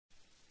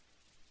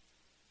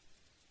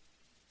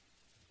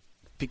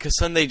Because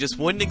Sunday just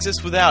wouldn't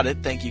exist without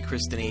it. Thank you,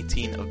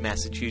 Kristen18 of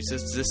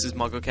Massachusetts. This is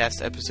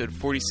MuggleCast episode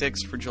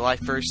 46 for July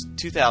 1st,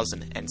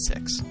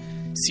 2006.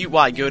 See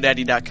why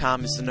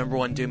GoDaddy.com is the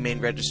 #1 domain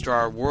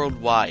registrar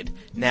worldwide.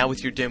 Now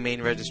with your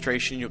domain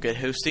registration, you'll get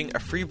hosting, a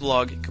free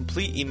blog,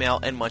 complete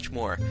email, and much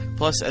more.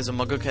 Plus, as a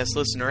MuggleCast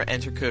listener,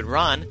 enter code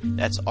RON,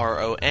 that's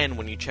R-O-N,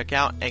 when you check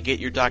out, and get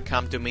your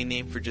 .com domain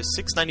name for just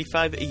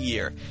 $6.95 a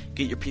year.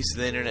 Get your piece of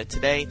the internet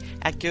today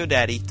at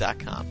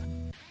GoDaddy.com.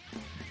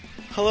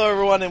 Hello,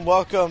 everyone, and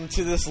welcome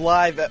to this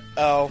live... wait.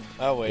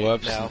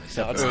 Whoops. No, it's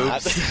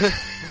not.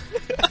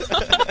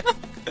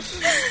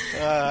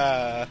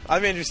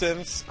 I'm Andrew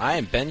Sims. I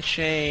am Ben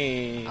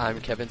Shane. I'm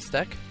Kevin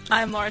Steck.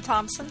 I'm Laura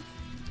Thompson.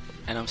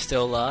 And I'm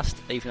still lost,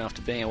 even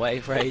after being away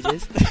for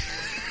ages.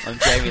 I'm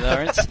Jamie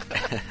Lawrence.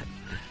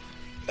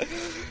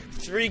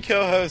 3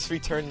 co-hosts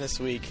return this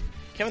week.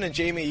 Kevin and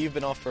Jamie, you've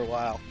been off for a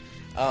while.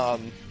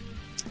 And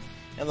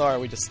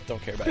Laura, we just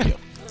don't care about you.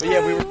 But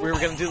yeah, we were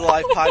going to do the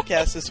live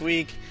podcast this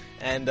week,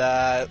 and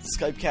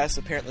Skypecast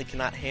apparently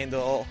cannot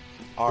handle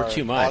our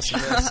too much.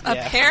 awesomeness. Yeah.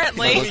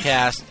 Apparently.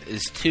 MuggleCast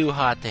is too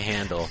hot to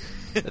handle.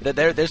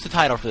 There's the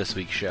title for this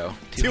week's show.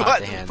 Too hot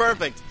to handle.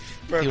 Perfect.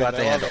 Too hot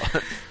to handle.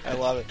 I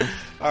love it.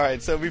 All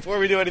right, so before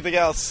we do anything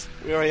else,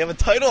 we already have a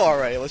title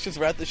already. Let's just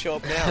wrap the show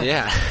up now.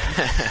 Yeah.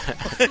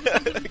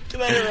 Good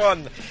night,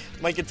 everyone.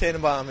 Micah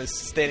Tannenbaum is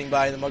standing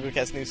by in the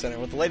MuggleCast News Center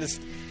with the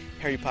latest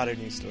Harry Potter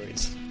news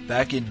stories.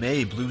 Back in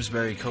May,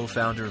 Bloomsbury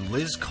co-founder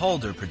Liz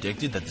Calder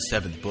predicted that the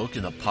 7th book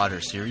in the Potter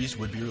series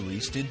would be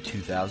released in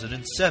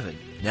 2007.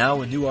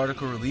 Now, a new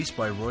article released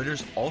by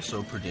Reuters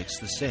also predicts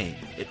the same.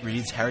 It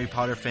reads, Harry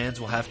Potter fans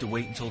will have to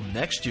wait until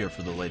next year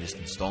for the latest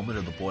installment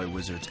of the Boy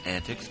Wizard's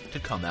Antics to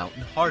come out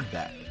in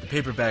hardback. The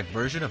paperback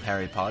version of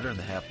Harry Potter and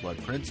the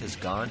Half-Blood Prince has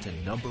gone to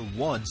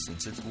 #1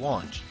 since its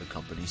launch, the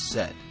company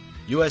said.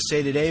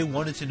 USA Today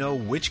wanted to know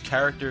which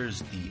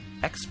characters the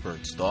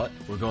experts thought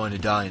were going to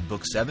die in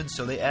Book 7,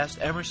 so they asked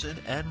Emerson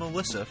and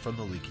Melissa from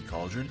the Leaky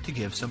Cauldron to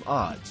give some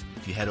odds.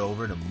 If you head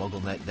over to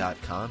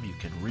MuggleNet.com, you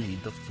can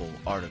read the full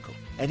article.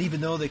 And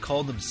even though they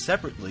called them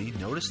separately,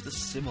 notice the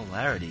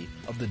similarity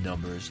of the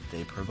numbers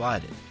they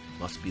provided.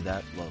 Must be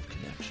that love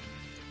connection.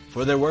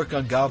 For their work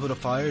on Goblet of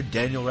Fire,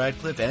 Daniel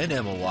Radcliffe and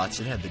Emma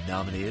Watson have been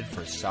nominated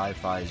for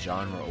Sci-Fi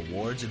Genre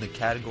Awards in the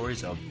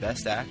categories of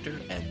Best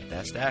Actor and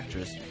Best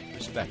Actress,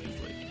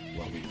 respectively.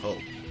 Well, we hope.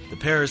 The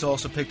pair has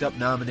also picked up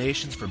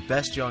nominations for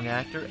Best Young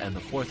Actor, and the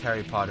 4th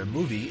Harry Potter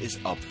movie is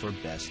up for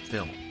Best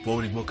Film.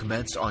 Voting will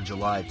commence on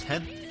July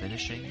 10th,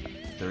 finishing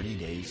 30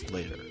 days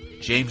later.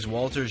 James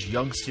Walters'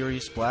 young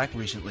Sirius Black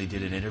recently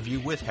did an interview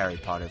with Harry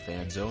Potter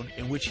Fan Zone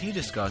in which he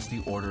discussed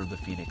the Order of the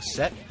Phoenix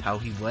set, how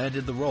he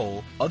landed the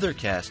role, other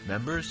cast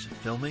members,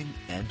 filming,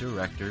 and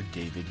director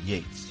David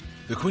Yates.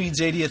 The Queen's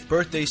 80th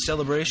birthday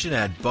celebration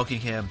at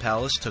Buckingham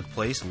Palace took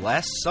place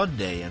last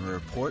Sunday, and a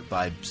report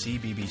by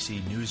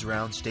CBBC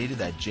Newsround stated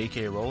that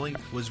J.K. Rowling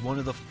was one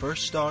of the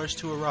first stars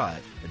to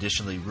arrive.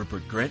 Additionally,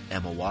 Rupert Grint,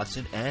 Emma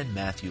Watson, and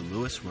Matthew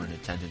Lewis were in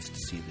attendance to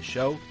see the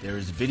show. There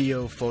is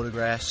video,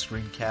 photographs,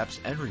 screen caps,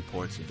 and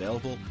reports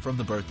available from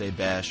the birthday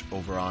bash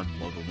over on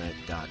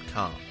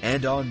MuggleNet.com.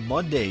 And on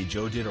Monday,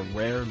 Jo did a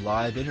rare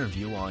live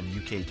interview on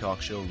UK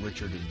talk show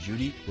Richard and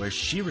Judy, where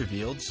she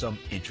revealed some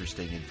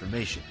interesting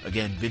information.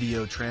 Again,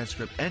 video,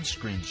 transcript, and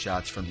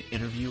screenshots from the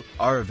interview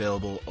are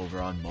available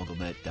over on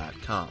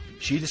MuggleNet.com.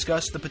 She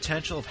discussed the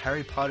potential of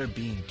Harry Potter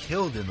being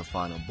killed in the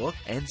final book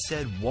and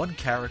said one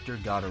character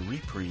got a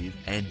reprieve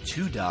and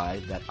 2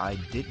 died that I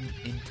didn't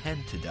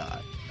intend to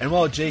die. And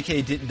while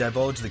JK didn't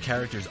divulge the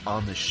characters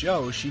on the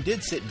show, she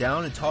did sit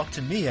down and talk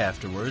to me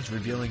afterwards,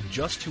 revealing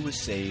just who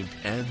was saved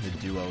and the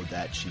duo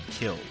that she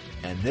killed.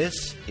 And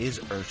this is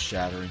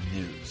earth-shattering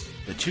news.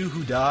 The 2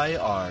 who die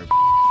are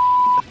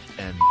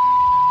and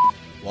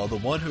while the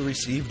one who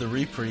received the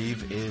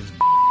reprieve is...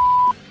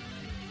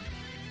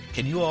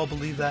 Can you all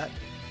believe that?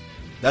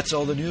 That's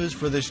all the news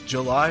for this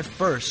July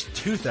 1st,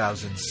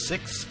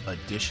 2006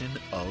 edition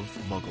of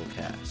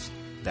MuggleCast.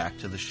 Back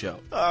to the show.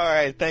 All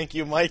right, thank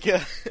you,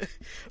 Micah.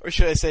 Or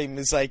should I say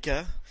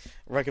Mizika,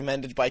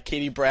 recommended by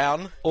Katie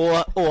Brown.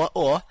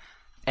 Or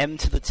M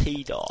to the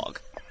T-Dog.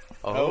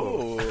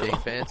 Oh. Getting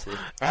fancy.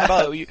 How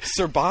about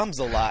Sir Bombs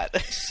a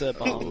lot? Sir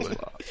Bombs a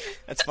lot.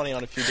 That's funny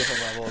on a few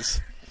different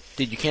levels.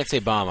 Dude, you can't say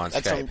bomb on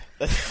Skype.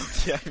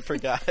 Yeah, I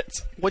forgot.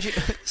 What you?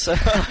 So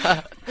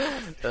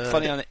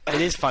funny on it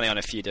is funny on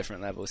a few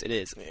different levels. It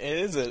is.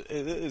 It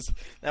is.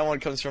 That one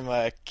comes from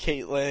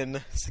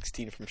Caitlin,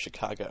 16 from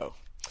Chicago.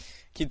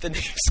 Keep the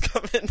names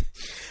coming.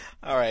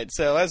 All right.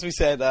 So as we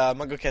said,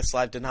 MuggleCast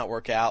Live did not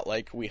work out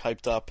like we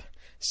hyped up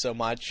so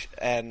much,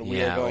 and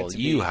we are going to.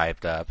 You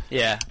hyped up.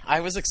 Yeah,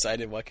 I was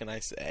excited. What can I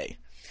say?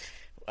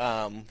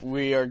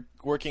 We are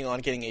working on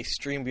getting a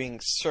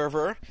streaming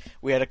server.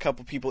 We had a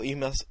couple people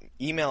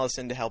email us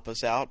in to help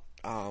us out,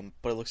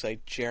 but it looks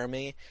like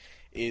Jeremy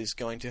is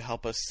going to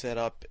help us set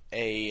up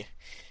a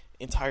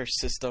entire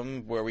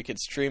system where we could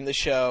stream the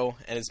show,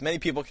 and as many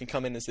people can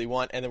come in as they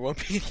want, and there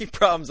won't be any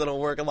problems. It'll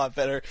work a lot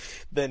better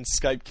than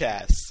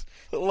Skypecasts.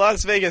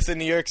 Las Vegas and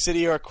New York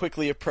City are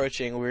quickly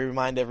approaching. We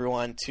remind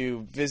everyone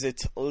to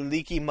visit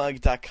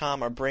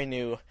LeakyMug.com, our brand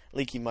new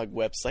Leaky Mug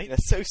website, in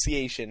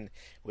association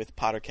with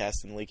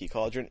Pottercast and Leaky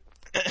Cauldron.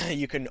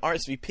 You can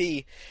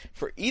RSVP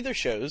for either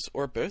shows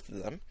or both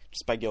of them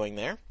just by going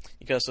there.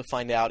 You can also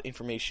find out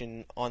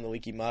information on the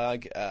Leaky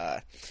Mug,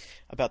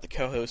 about the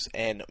co-hosts,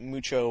 and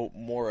mucho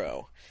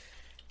moro.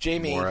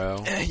 Jamie,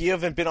 you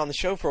haven't been on the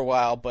show for a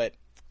while, but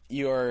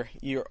you're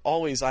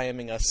always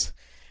IMing us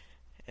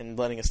and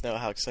letting us know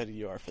how excited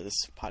you are for this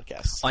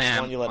podcast. I am.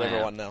 Why don't you let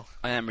everyone know?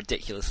 I am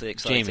ridiculously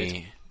excited.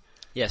 Jamie.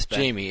 Yes, Ben.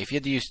 Jamie, if you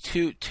had to use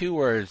two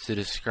words to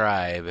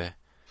describe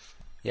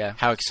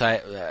how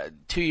excited,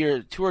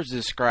 two words to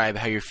describe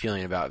how you're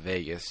feeling about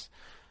Vegas,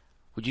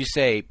 would you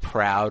say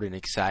proud and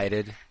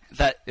excited?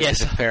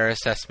 Is a fair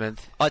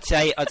assessment. I'd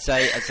say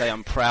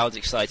I'm proud,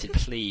 excited,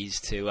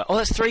 pleased to.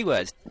 That's 3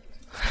 words.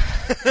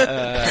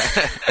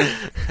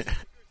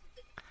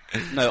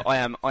 No, I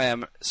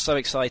am so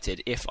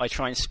excited. If I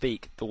try and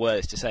speak the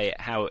words to say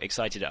how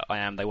excited I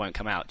am, they won't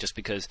come out, just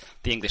because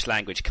the English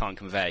language can't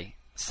convey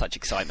such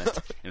excitement.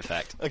 In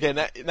fact. Okay,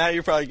 now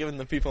you're probably giving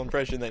the people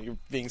impression that you're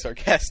being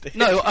sarcastic.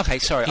 No, okay,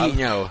 sorry.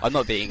 No. I'm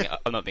not being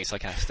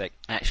sarcastic.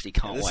 I actually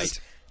can't wait.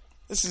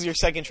 This is your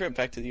second trip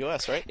back to the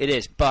US, right? It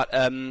is, but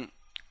I'm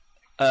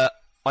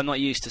not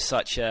used to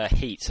such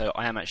heat, so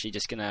I am actually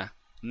just gonna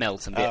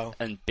melt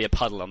and be a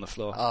puddle on the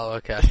floor. Oh,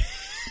 okay.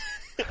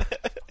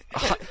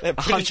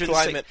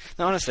 Climate.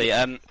 No, honestly,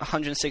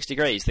 106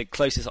 degrees. The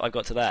closest I've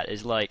got to that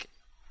is like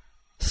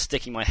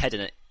sticking my head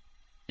in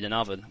an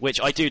oven, which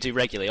I do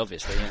regularly,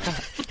 obviously. You know.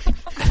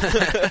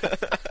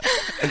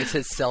 It's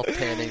his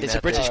self-tanning. It's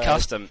a British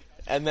custom.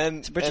 And then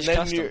it's a British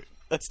custom.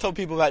 Let's tell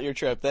people about your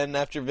trip. Then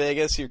after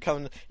Vegas, you're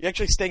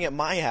actually staying at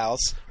my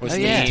house. Which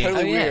is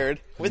totally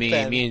weird. With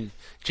Ben. Me and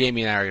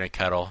Jamie and I are gonna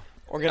cuddle.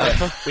 We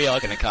are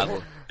gonna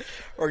cuddle.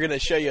 We're going to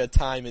show you a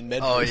time in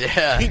Medford. Oh,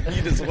 yeah.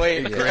 You just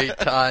wait. Great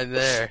time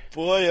there.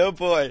 Boy, oh,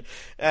 boy.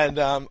 And,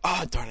 darn,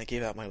 I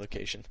gave out my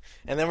location.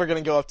 And then we're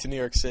going to go up to New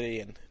York City,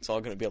 and it's all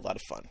going to be a lot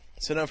of fun.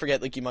 So don't forget,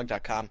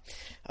 LeakyMug.com.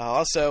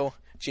 Also,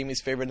 Jamie's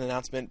favorite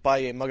announcement, buy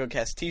a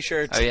MuggleCast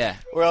t-shirt. Oh, yeah.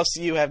 Or else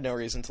you have no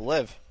reason to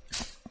live.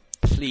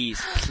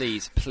 Please,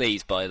 please,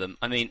 please buy them.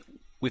 I mean,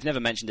 we've never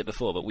mentioned it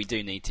before, but we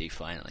do need to,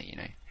 finally, you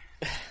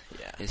know.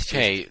 Yeah.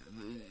 Okay,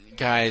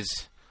 guys.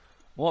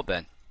 What,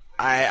 Ben?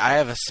 I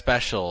have a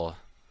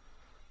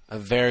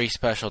very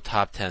special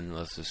top 10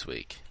 list this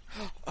week.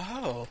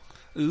 Oh.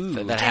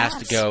 Ooh. That has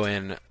to go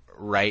in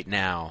right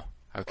now.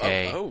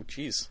 Okay. Oh,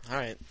 jeez. All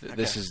right.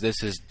 This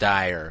is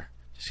dire.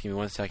 Just give me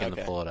 1 second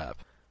to pull it up.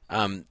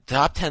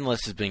 Top 10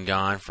 list has been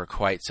gone for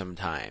quite some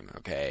time.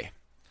 Okay.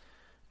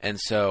 And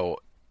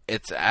so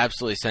it's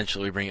absolutely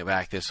essential we bring it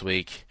back this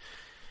week.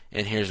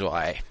 And here's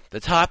why.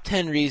 The top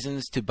 10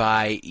 reasons to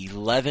buy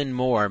 11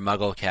 more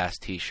MuggleCast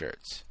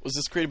t-shirts. Was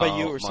this created by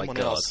you or someone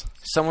else?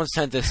 Someone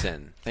sent this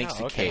in. Thanks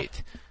to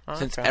Kate.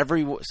 Since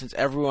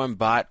everyone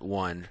bought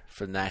one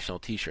for the National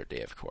T-Shirt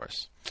Day, of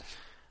course.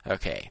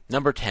 Okay.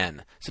 Number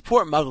 10.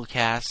 Support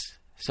MuggleCast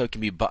so it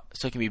can be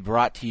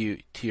brought to you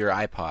to your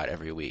iPod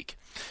every week.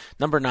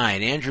 Number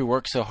 9. Andrew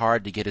worked so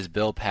hard to get his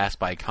bill passed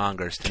by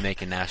Congress to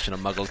make a National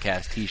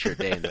MuggleCast T-shirt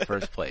day in the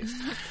first place.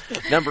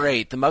 Number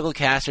 8. The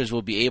MuggleCasters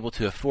will be able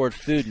to afford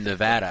food in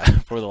Nevada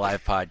for the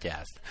live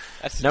podcast.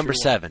 Number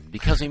 7.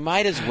 Because we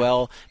might as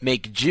well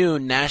make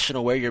June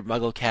National Wear Your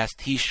MuggleCast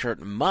T-shirt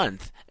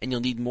month, and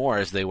you'll need more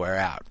as they wear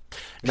out.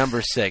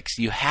 Number 6.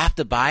 You have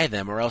to buy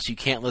them or else you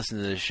can't listen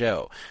to the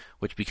show,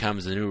 which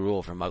becomes the new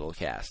rule for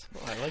MuggleCast.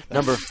 Oh, I like that.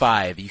 Number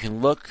 5, you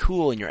can look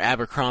cool in your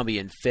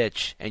Abercrombie &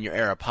 Fitch and your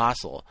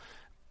Aeropostale.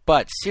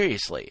 But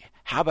seriously,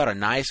 how about a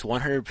nice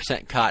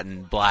 100%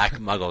 cotton black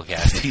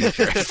MuggleCast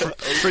t-shirt?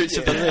 Fruits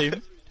of the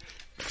Loom.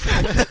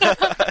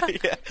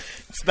 Yeah.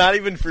 It's not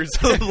even Fruits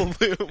of the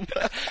Loom.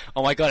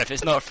 Oh my god, if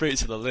it's not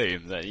Fruits of the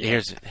Loom, then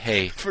yeah.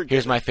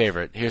 Here's my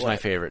favorite. My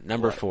favorite.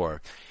 Number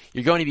 4.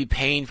 You're going to be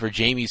paying for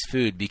Jamie's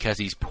food because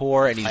he's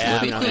poor and he's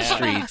living on the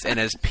streets and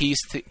has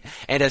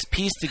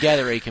pieced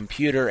together a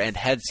computer and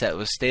headset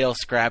with stale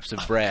scraps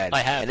of bread,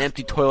 an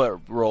empty toilet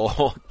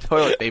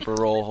paper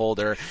roll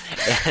holder,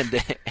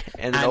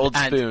 and an old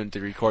spoon to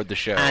record the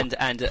show. And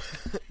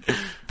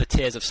the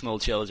tears of small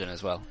children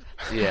as well.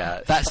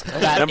 Yeah,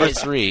 that number is,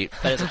 3.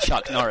 That is a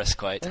Chuck Norris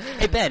quote.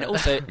 Hey Ben,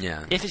 also,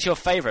 if it's your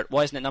favourite,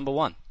 why isn't it number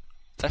 1?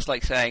 That's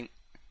like saying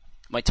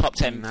my top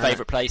 10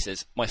 favourite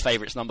places. My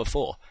favourite's number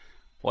 4.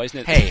 Why isn't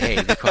it?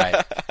 Hey, be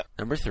quiet.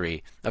 Number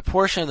 3. A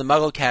portion of the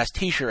MuggleCast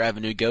t-shirt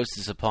revenue goes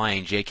to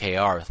supplying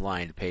JKR with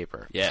lined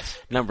paper. Yes.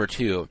 Number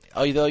 2.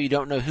 Although you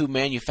don't know who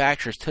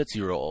manufactures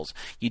Tootsie Rolls,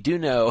 you do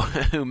know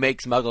who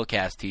makes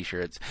MuggleCast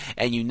t-shirts,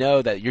 and you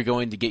know that you're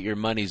going to get your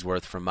money's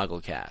worth from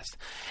MuggleCast.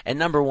 And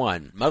number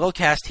 1.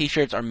 MuggleCast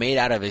t-shirts are made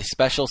out of a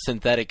special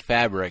synthetic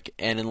fabric,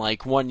 and in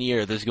like 1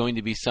 year there's going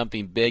to be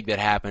something big that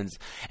happens,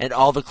 and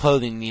all the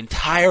clothing in the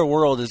entire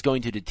world is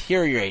going to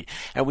deteriorate,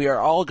 and we are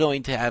all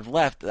going to have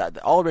left...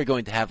 All we're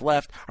going to have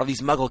left are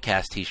these MuggleCast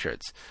MuggleCast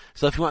t-shirts.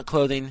 So if you want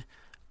clothing,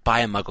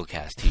 buy a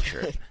MuggleCast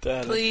t-shirt.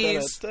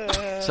 Please.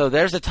 So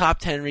there's the top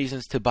 10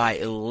 reasons to buy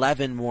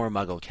 11 more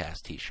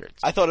MuggleCast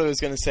t-shirts. I thought it was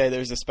going to say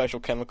there's a special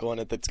chemical in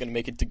it that's going to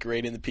make it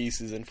degrade into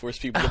pieces and force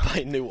people to buy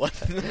a new one.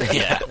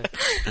 Yeah.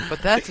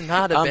 But that's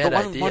not a bad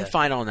idea. One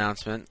final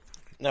announcement.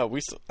 No,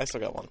 I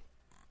still got one.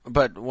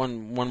 But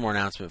one more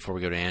announcement before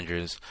we go to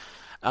Andrew's.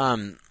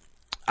 I'm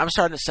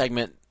starting a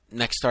segment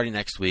starting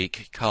next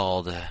week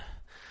called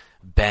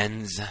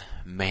Ben's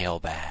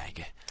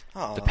Mailbag.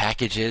 Aww. The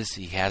packages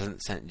he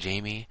hasn't sent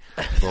Jamie,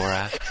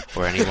 Laura,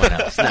 or anyone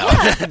else. No.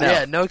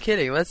 Yeah, no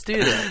kidding. Let's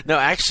do that. No,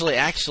 actually,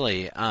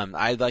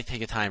 I'd like to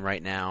take a time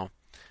right now.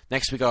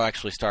 Next week I'll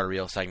actually start a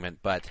real segment,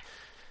 but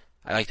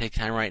I'd like to take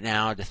time right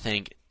now to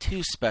thank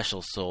 2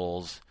 special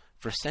souls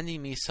for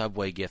sending me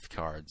Subway gift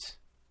cards.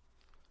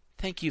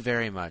 Thank you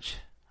very much.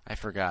 I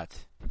forgot.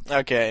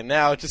 Okay,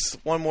 now just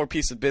one more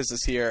piece of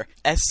business here.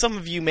 As some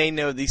of you may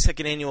know, the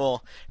second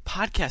annual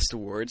Podcast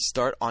Awards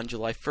start on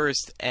July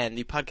 1st, and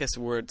the Podcast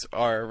Awards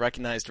are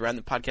recognized around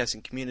the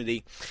podcasting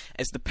community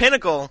as the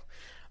pinnacle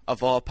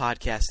of all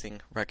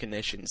podcasting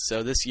recognition.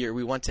 So this year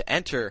we want to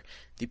enter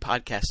the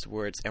Podcast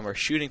Awards, and we're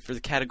shooting for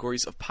the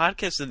categories of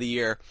Podcast of the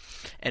Year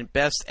and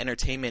Best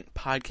Entertainment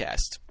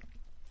Podcast.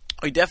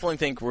 I definitely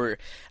think we're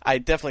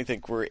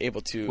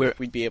able to.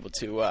 We'd be able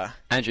to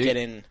Andrew, get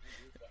in.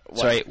 What?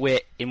 Sorry, we're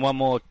in one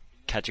more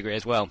category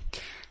as well.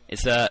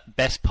 It's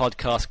best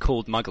podcast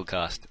called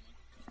MuggleCast.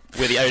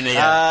 We're the only.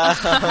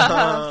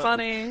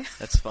 Funny.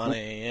 That's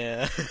funny.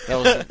 Yeah.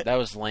 That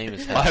was lame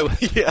as hell.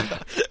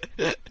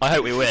 I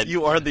hope we win.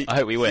 You are the. I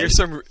hope we win.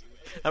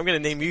 I'm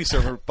going to name you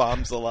Server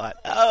Bombs a lot.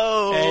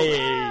 Oh!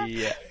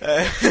 Hey!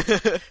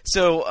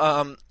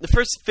 So, the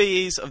first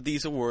phase of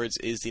these awards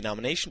is the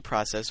nomination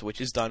process, which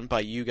is done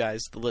by you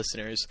guys, the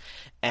listeners,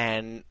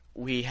 and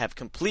we have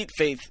complete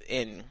faith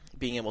in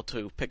being able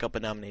to pick up a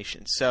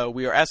nomination. So,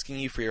 we are asking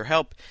you for your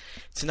help.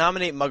 To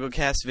nominate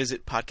MuggleCast,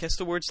 visit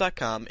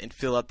podcastawards.com and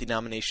fill out the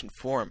nomination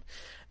form.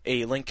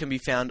 A link can be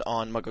found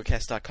on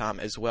MuggleCast.com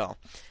as well.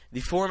 The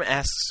form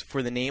asks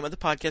for the name of the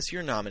podcast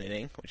you're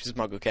nominating, which is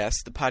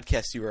MuggleCast, the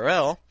podcast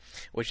URL,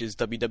 which is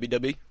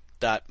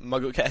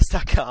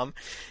www.mugglecast.com,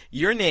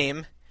 your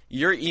name,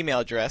 your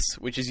email address,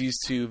 which is used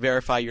to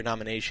verify your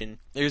nomination.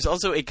 There's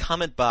also a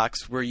comment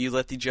box where you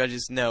let the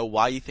judges know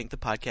why you think the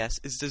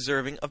podcast is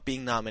deserving of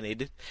being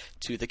nominated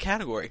to the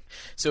category.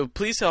 So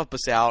please help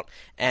us out.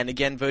 And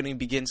again, voting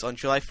begins on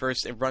July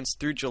 1st and runs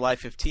through July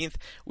 15th.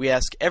 We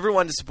ask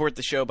everyone to support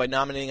the show by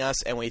nominating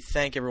us, and we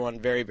thank everyone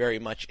very, very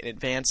much in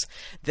advance.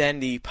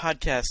 Then the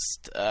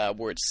podcast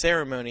award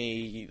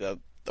ceremony, the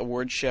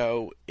award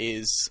show,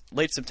 is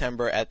late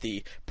September at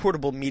the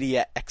Portable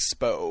Media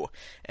Expo,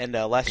 and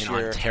last year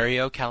in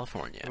Ontario,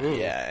 California.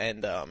 Yeah,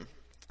 and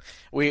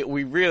we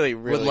really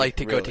would like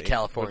to go to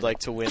California. Would like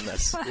to win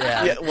this.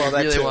 Yeah, well, we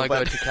really want to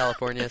go to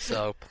California,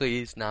 so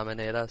please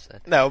nominate us.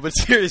 No, but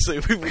seriously,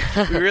 we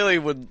really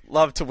would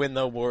love to win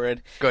the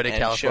award. Go to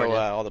California. Show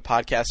all the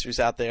podcasters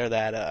out there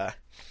that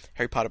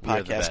Harry Potter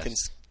podcast can.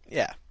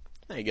 Yeah,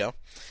 there you go.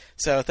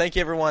 So thank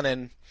you, everyone,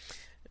 and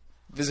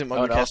visit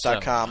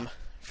MuggleCast.com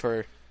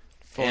for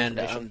full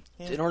information.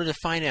 In order to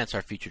finance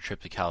our future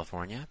trip to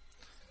California,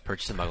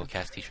 purchase a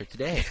MuggleCast t-shirt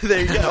today.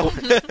 There you go.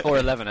 Or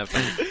 11 of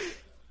them.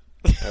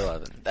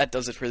 11. That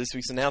does it for this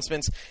week's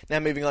announcements. Now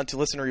moving on to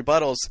listener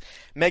rebuttals.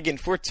 Megan,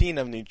 14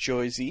 of New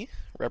Jersey,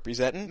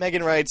 representing.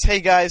 Megan writes, "Hey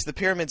guys, the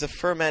Pyramids of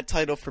Fermat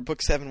title for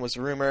Book 7 was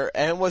a rumor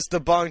and was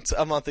debunked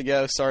a month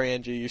ago. Sorry,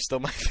 Andrew, you're still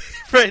my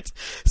favorite."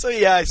 So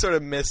yeah, I sort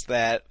of missed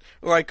that.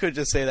 Or I could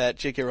just say that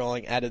J.K.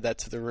 Rowling added that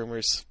to the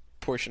rumors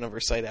portion of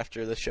her site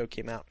after the show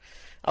came out.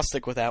 I'll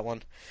stick with that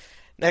one.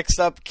 Next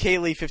up,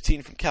 Kaylee,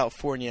 15 from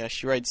California.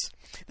 She writes,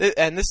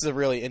 and this is a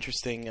really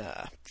interesting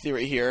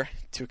theory here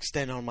to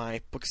extend on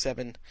my Book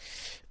 7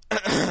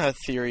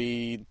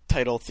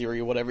 title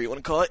theory, whatever you want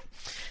to call it.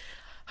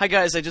 "Hi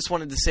guys, I just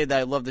wanted to say that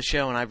I love the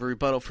show and I have a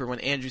rebuttal for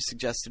when Andrew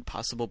suggested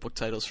possible book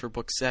titles for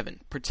Book 7,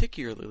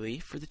 particularly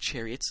for the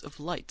Chariots of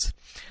Light.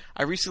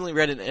 I recently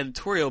read an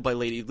editorial by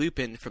Lady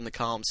Lupin from the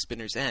column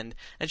Spinner's End,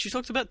 and she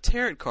talked about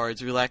tarot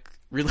cards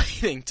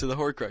relating to the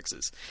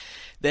Horcruxes.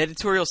 The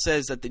editorial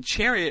says that the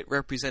chariot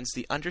represents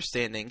the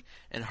understanding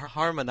and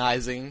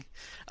harmonizing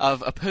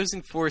of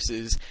opposing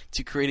forces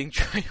to creating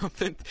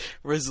triumphant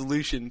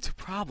resolution to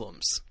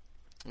problems.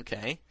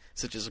 Okay,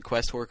 such as a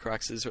quest,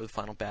 Horcruxes, or the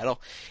final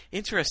battle.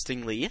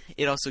 Interestingly,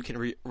 it also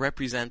can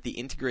represent the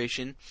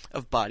integration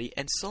of body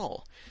and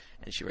soul."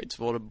 And she writes,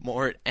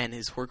 "Voldemort and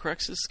his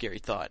Horcruxes, scary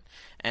thought."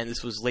 And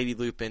this was Lady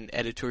Lupin,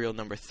 editorial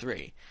number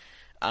 3.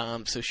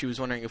 So she was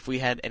wondering if we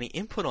had any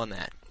input on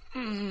that.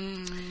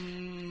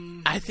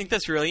 I think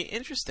that's really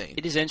interesting.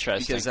 It is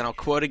interesting. Because, and I'll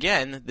quote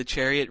again, "The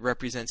chariot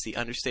represents the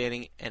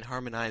understanding and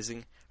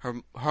harmonizing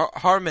of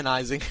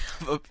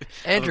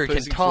Andrew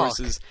opposing can talk.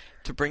 forces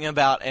to bring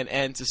about an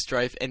end to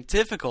strife and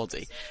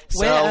difficulty."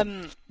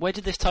 Where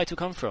did this title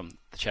come from,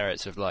 The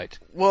Chariots of Light?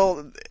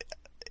 Well,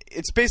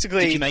 it's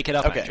basically... Did you make it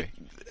up, Andrew?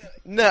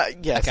 No,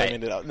 yes, okay. I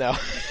made it up. No,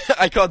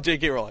 I called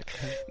J.K. Rowling.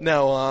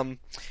 No,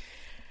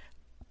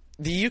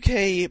 The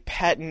UK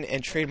Patent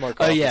and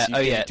Trademark Office.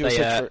 Do a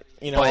search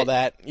for, all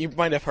that. You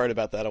might have heard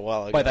about that a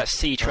while ago. By that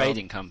C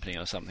Trading Company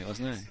or something,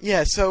 wasn't it?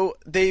 Yeah, so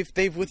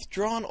they've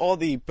withdrawn all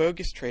the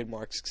bogus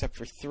trademarks except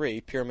for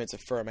 3, Pyramids of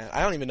Fermat.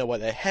 I don't even know why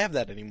they have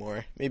that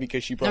anymore. Maybe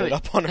because she brought it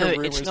up on her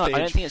rumors it's not. page. I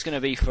don't think it's going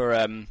to be for.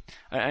 I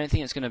don't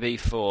think it's going to be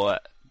for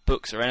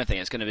books or anything.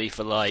 It's going to be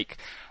for like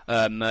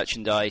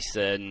merchandise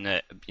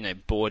and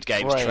board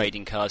games,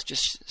 trading cards,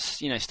 just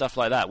stuff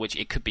like that, which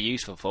it could be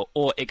useful for,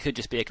 or it could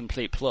just be a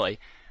complete ploy.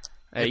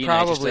 It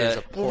probably is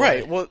a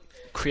ploy.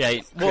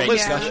 Create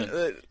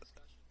discussion.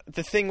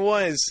 The thing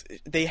was,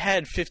 they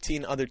had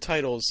 15 other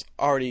titles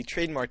already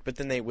trademarked, but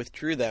then they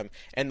withdrew them.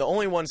 And the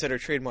only ones that are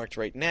trademarked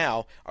right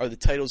now are the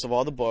titles of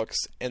all the books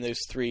and those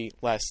 3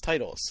 last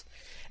titles.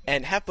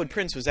 And Half-Blood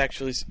Prince was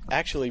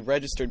actually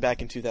registered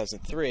back in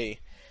 2003.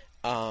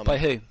 By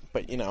who?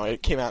 But,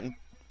 it came out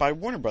by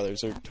Warner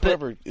Brothers or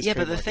whoever is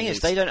but the thing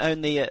is, they don't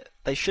own they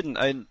shouldn't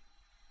own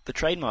the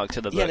trademark to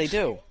the books. Yeah, they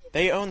do.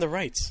 They own the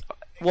rights.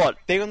 What?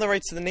 They own the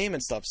rights to the name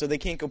and stuff, so they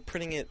can't go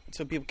printing it.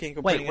 So people can't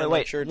go printing it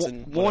on shirts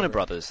and Warner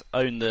Brothers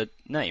own the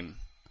name.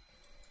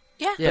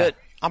 Yeah. But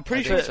I'm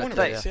pretty sure it's Warner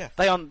Brothers. Yeah.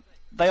 They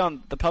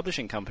own the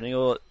publishing company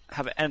or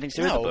have anything to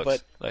do with the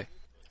books. But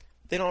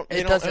they don't.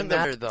 It doesn't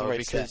matter though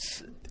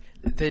because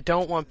they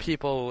don't want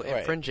people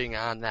infringing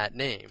on that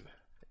name.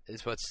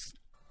 Is what's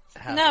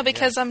happening. No,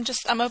 because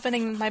I'm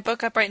opening my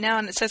book up right now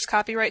and it says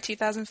copyright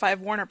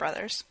 2005 Warner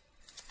Brothers.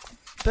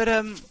 But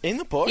in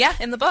the book? Yeah,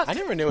 in the book. I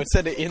never knew it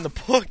said it in the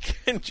book.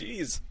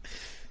 Jeez.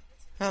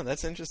 Oh,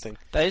 that's interesting.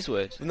 That is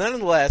weird.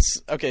 Nonetheless,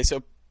 okay,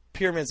 so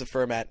Pyramids of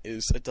Fermat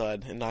is a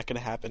dud and not going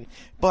to happen.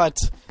 But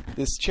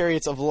this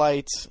Chariots of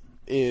Light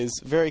is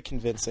very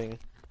convincing.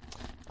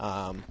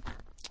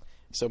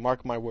 So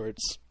mark my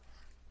words.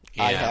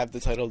 Yeah. I have the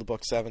title of the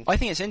book 7. I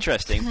think it's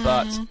interesting,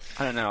 but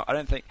I don't know.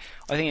 I think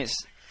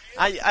it's.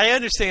 I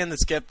understand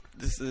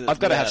the I've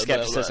got to have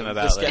skepticism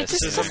about this. It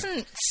just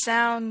doesn't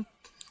sound.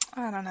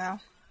 I don't know.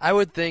 I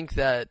would think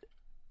that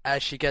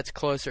as she gets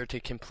closer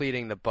to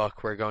completing the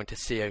book, we're going to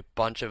see a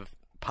bunch of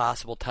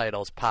possible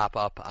titles pop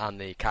up on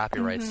the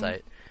copyright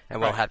site,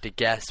 and we'll have to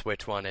guess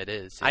which one it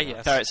is.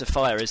 Chariots of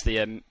Fire is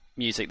the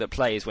music that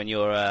plays when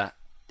you're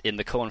in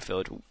the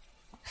cornfield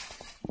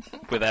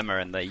with Emma,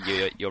 and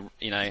you're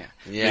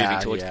moving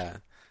towards. Yeah.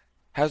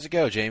 How's it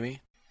go,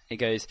 Jamie? It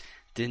goes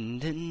din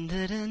din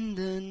din din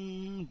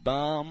din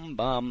bum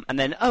bum, and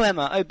then oh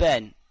Emma, oh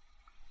Ben.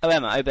 Oh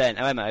Emma, oh Ben,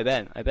 oh Emma, oh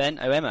Ben, oh Ben,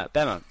 oh Emma,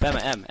 Bemma,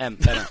 Bemma,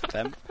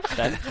 Bem,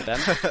 Bem.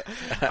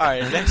 All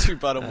right, next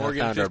rebuttal,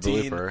 Morgan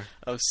 15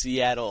 of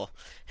Seattle.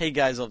 Hey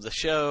guys, love the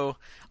show.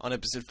 On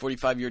episode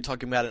 45, you were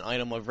talking about an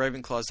item of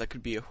Ravenclaw's that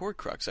could be a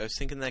Horcrux. I was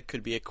thinking that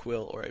could be a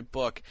quill or a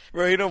book.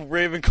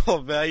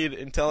 Ravenclaw valued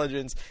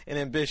intelligence and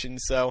ambition,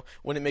 so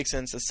wouldn't it make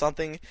sense that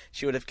something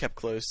she would have kept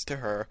close to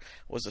her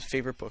was a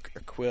favorite book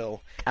or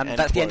quill? And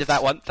that's the end of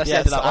that one. That's the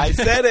end of that one.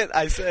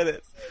 I said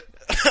it.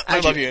 I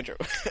love you, Andrew.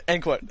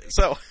 End quote.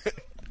 So,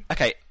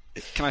 okay,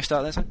 can I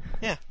start this one?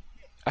 Yeah.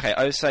 Okay,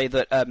 I would say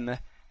that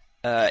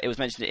it was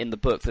mentioned in the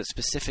book that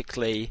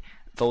specifically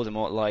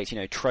Voldemort liked,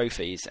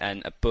 trophies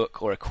and a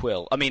book or a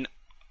quill. I mean,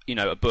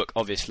 a book,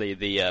 obviously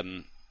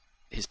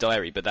his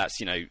diary, but that's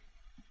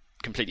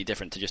completely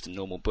different to just a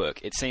normal book.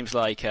 It seems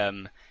like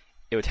it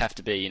would have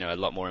to be a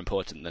lot more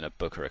important than a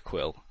book or a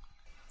quill.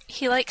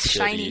 He likes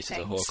shiny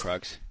things. The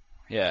Horcrux.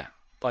 Yeah,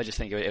 I just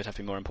think it would have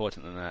to be more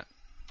important than that.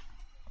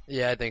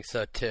 Yeah, I think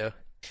so too.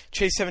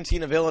 Chase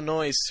 17 of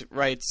Illinois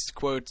writes,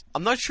 quote,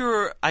 I'm not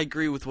sure I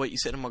agree with what you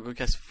said in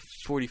MuggleCast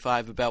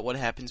 45 about what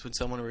happens when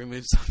someone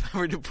removes a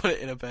memory to put it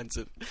in a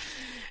pensive.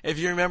 If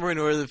you remember in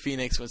Order of the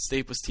Phoenix when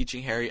Snape was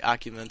teaching Harry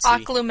occlumency.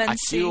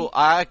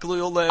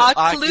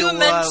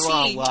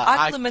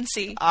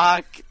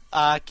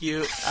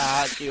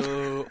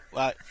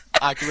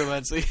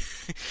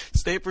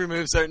 Snape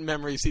removed certain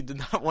memories he did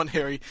not want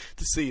Harry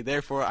to see.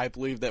 Therefore, I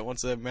believe that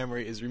once a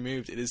memory is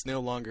removed, it is no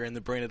longer in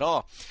the brain at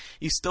all.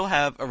 You still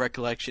have a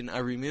recollection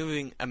of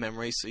removing a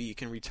memory so you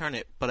can return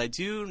it, but I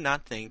do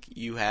not think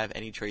you have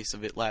any trace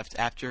of it left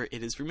after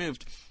it is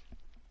removed.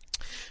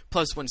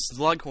 Plus, when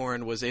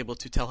Slughorn was able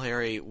to tell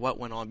Harry what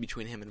went on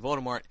between him and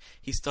Voldemort,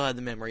 he still had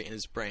the memory in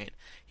his brain.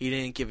 He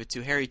didn't give it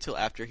to Harry till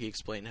after he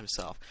explained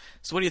himself.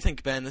 So what do you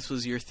think, Ben? This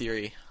was your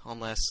theory on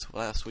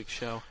last week's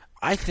show.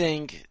 I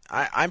think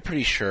I'm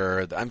pretty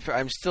sure.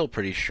 I'm still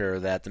pretty sure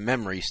that the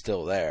memory's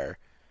still there,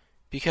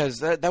 because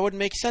that wouldn't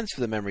make sense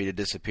for the memory to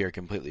disappear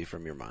completely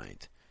from your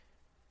mind.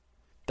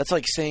 That's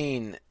like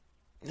saying.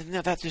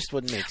 No, that just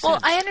wouldn't make sense. Well,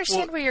 I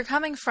understand where you're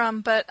coming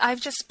from, but I've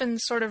just been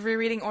sort of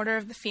rereading Order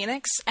of the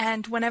Phoenix,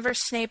 and whenever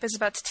Snape is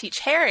about to teach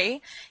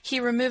Harry,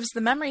 he removes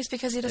the memories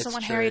because he doesn't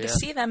want Harry to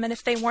see them, and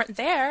if they weren't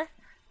there,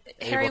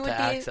 Harry would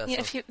be.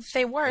 If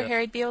they were,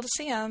 Harry'd be able to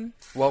see them.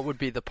 What would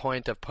be the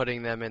point of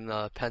putting them in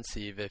the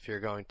pensieve if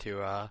you're going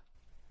to?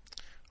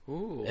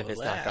 If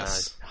it's not going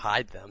to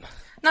hide them.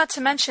 Not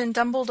to mention,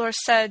 Dumbledore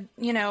said,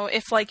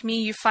 if like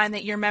me, you find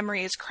that your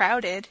memory is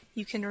crowded,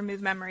 you can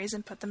remove memories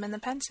and put them in the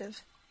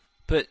pensieve.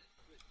 But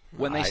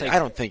when they say... I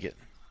don't think it...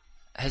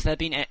 Has there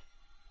been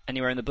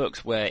anywhere in the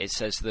books where it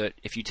says that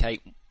if you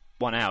take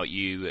one out,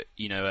 you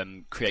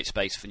create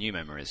space for new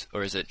memories,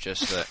 or is it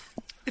just that?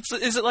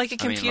 Is it like a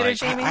computer,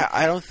 Jamie?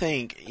 I don't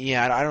think.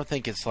 Yeah, I don't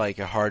think it's like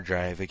a hard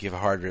drive. If you have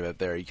a hard drive up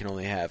there, you can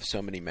only have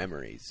so many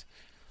memories.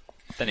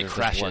 Then it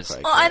crashes.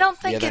 Like I don't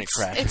think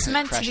it's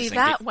meant to be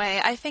that way.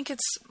 I think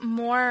it's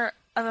more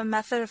of a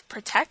method of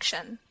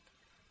protection.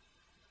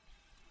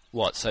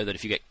 What? So that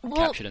if you get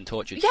captured and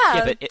tortured,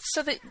 but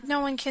so that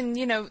no one can,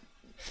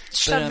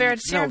 shove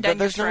Veritaserum down your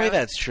there's throat. No way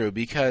that's true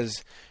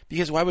because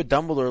why would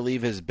Dumbledore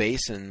leave his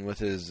basin with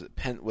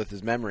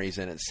his memories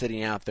in it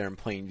sitting out there in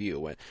plain view?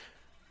 When,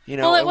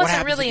 well, it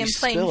wasn't really in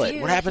plain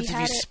view. What happens if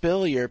you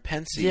spill your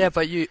Pensieve? Yeah,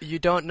 but you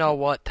don't know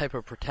what type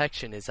of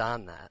protection is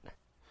on that.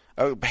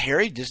 Oh,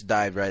 Harry just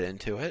dived right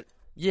into it.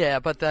 Yeah,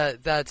 but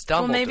that's Dumbledore.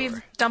 Well, maybe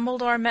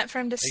Dumbledore meant for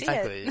him to see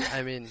it. Exactly.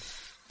 I mean,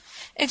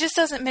 it just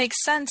doesn't make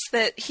sense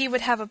that he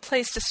would have a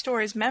place to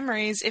store his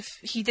memories if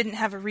he didn't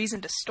have a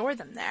reason to store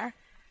them there.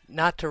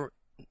 Not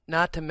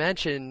to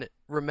mention,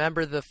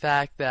 remember the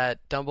fact that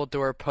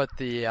Dumbledore put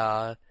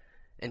the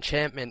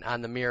enchantment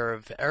on the Mirror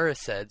of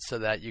Erised so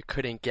that you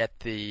couldn't get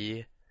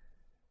the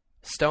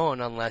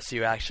stone unless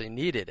you actually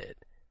needed it.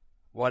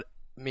 What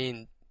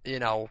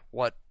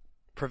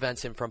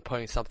prevents him from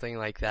putting something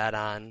like that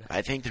on?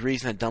 I think the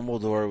reason that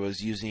Dumbledore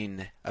was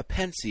using a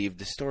Pensieve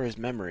to store his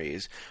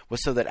memories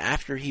was so that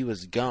after he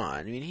was gone,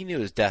 I mean, he knew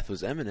his death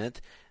was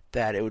imminent,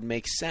 that it would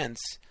make sense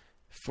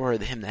for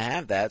him to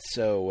have that,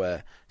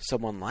 so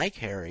someone like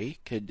Harry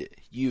could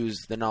use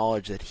the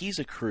knowledge that he's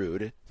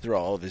accrued through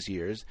all of his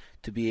years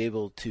to be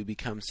able to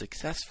become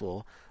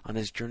successful on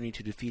his journey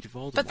to defeat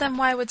Voldemort. But then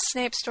why would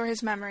Snape store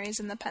his memories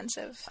in the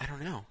Pensieve? I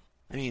don't know.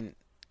 I mean,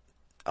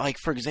 like,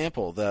 for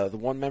example, the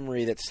one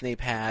memory that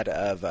Snape had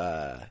of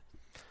the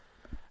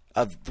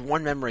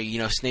one memory,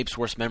 Snape's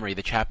worst memory,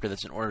 the chapter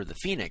that's in Order of the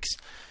Phoenix,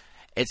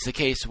 it's the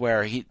case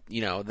where he,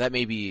 that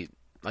may be,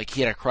 like,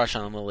 he had a crush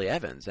on Lily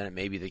Evans, and it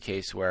may be the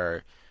case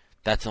where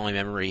that's the only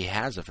memory he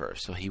has of her,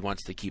 so he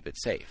wants to keep it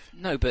safe.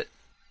 No, but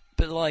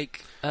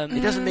like...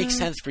 it doesn't make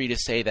sense for you to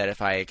say that if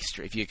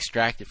you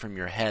extract it from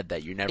your head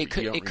that you never... It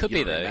could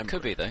be, though.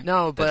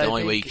 No, but that's the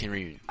only way you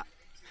can...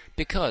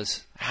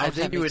 Because I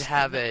think you would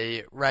have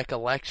a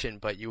recollection,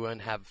 but you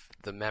wouldn't have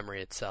the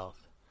memory itself.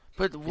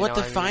 But what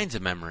defines a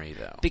memory,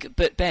 though?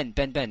 But Ben,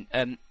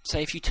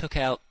 say if you took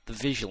out the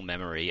visual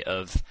memory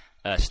of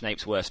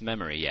Snape's worst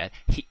memory,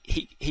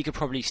 he could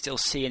probably still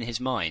see in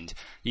his mind,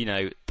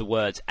 the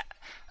words,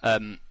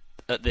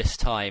 at this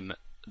time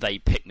they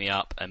picked me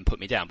up and put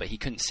me down, but he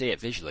couldn't see it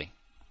visually.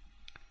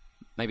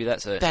 Maybe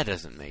that's a... That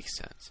doesn't make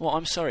sense. Well,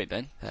 I'm sorry,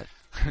 Ben.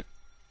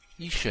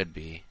 You should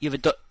be.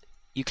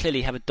 You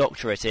clearly have a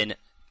doctorate in,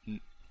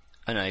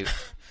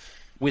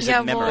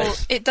 wizard memories. Well,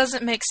 it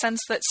doesn't make sense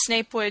that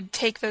Snape would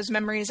take those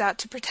memories out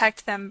to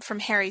protect them from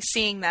Harry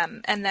seeing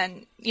them, and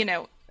then,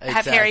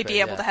 have Harry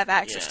be able to have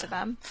access to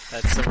them.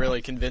 That's a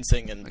really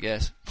convincing and... I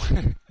guess.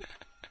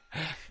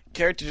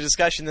 Character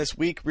discussion this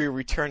week. We're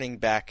returning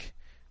back...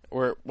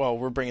 we're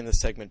bringing this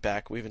segment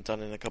back. We haven't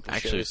done it in a couple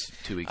shows. Actually, it was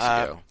 2 weeks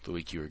ago. The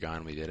week you were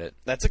gone, we did it.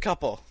 That's a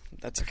couple.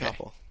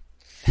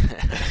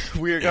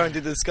 We are going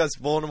to discuss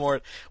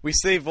Voldemort. We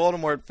saved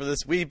Voldemort for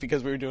this week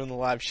because we were doing the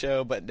live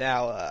show, but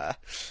now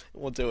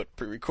we'll do it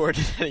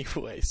pre-recorded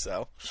anyway,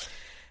 so...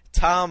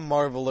 Tom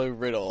Marvolo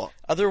Riddle,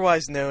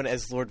 otherwise known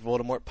as Lord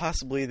Voldemort,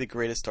 possibly the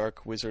greatest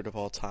dark wizard of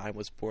all time,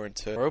 was born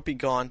to Merope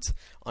Gaunt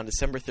on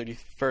December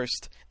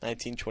 31st,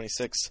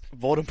 1926.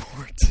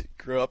 Voldemort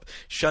grew up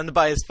shunned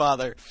by his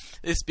father,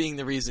 this being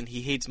the reason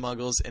he hates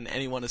Muggles and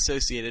anyone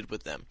associated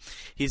with them.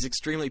 He is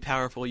extremely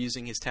powerful,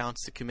 using his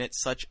talents to commit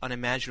such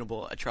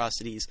unimaginable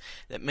atrocities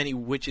that many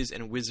witches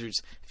and wizards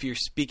fear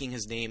speaking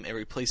his name and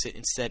replace it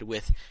instead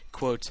with,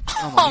 quote,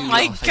 "Oh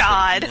my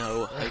God,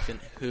 no,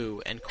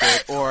 who," end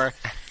quote, or...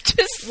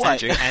 Just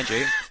what?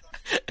 Andrew.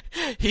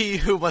 He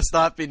who must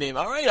not be named.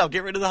 All right, I'll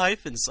get rid of the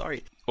hyphen.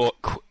 Sorry. Or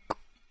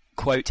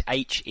quote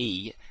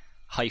HE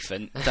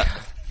hyphen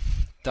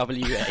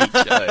WHO.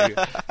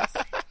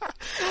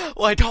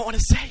 Well, I don't want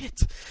to say it.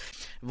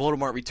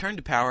 Voldemort returned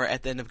to power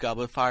at the end of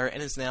Goblet of Fire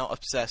and is now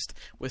obsessed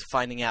with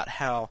finding out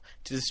how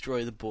to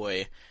destroy the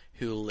boy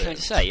who lived. Can I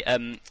just say,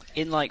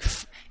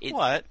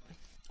 what?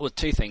 Well,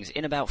 two things.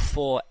 In about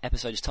 4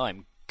 episodes'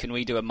 time, can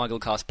we do a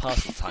Mugglecast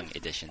Parseltongue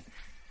edition?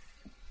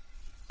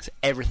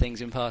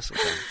 Everything's in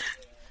Parseltongue.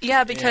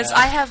 Yeah, because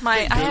I have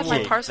my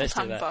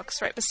Parseltongue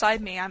books right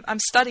beside me. I'm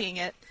studying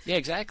it. Yeah,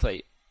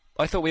 exactly.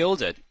 I thought we all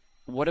did.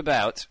 What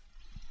about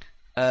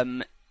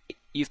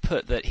you've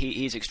put that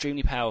he's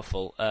extremely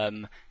powerful,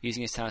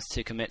 using his talents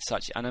to commit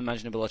such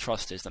unimaginable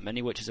atrocities that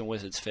many witches and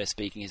wizards fear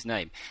speaking his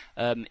name.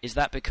 Is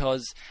that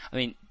because,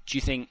 do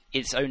you think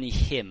it's only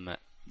him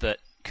that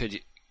could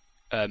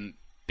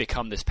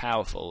become this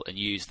powerful and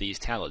use these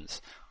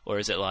talents? Or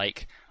is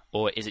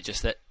it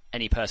just that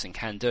any person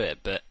can do it,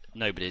 but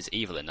nobody's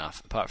evil enough,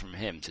 apart from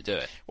him, to do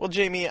it? Well,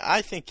 Jamie,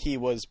 I think he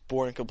was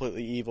born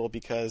completely evil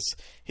because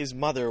his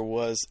mother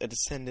was a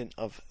descendant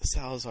of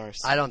Salazar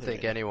Slytherin. I don't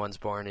think anyone's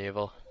born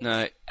evil.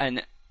 No,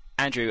 and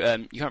Andrew,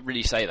 you can't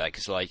really say that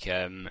because, it's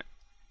an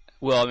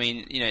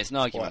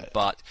argument, what?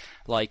 but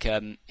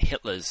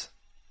Hitler's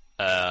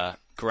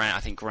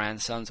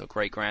grandsons or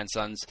great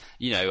grandsons,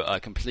 are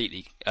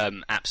completely,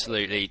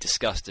 absolutely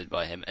disgusted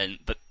by him,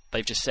 but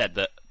they've just said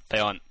that they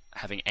aren't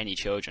having any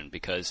children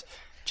because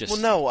he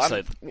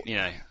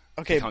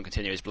can't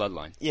continue his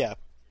bloodline. Yeah,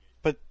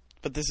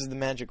 but this is the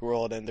magic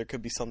world, and there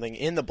could be something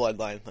in the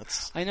bloodline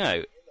I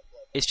know.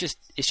 It's just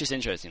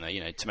interesting, though,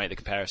 to make the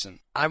comparison.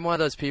 I'm one of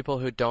those people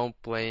who don't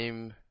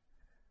blame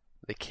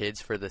the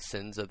kids for the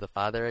sins of the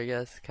father, I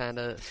guess, kind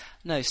of.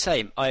 No,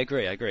 same. I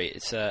agree.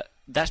 It's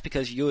that's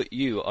because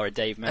you are a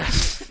Dave man.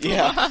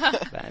 Yeah.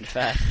 Man,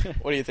 fat.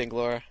 What do you think,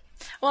 Laura?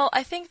 Well,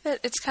 I think that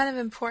it's kind of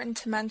important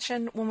to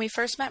mention when we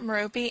first met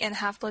Merope in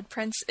Half-Blood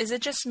Prince, is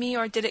it just me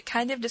or did it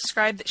kind of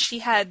describe that she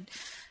had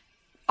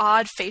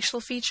odd facial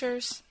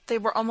features? They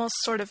were almost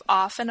sort of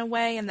off in a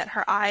way, and that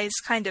her eyes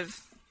kind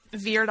of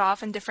veered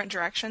off in different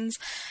directions.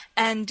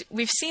 And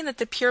we've seen that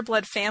the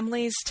pureblood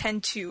families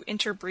tend to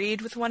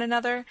interbreed with one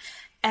another,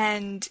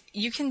 and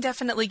you can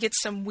definitely get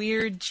some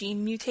weird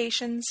gene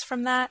mutations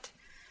from that.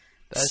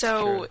 That's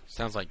true.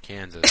 Sounds like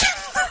Kansas.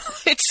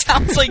 It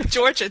sounds like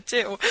Georgia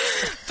too.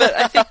 But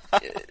I think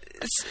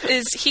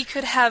he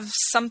could have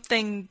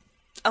something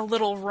a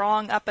little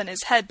wrong up in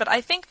his head, but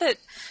I think that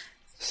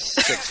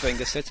Six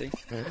Finger City.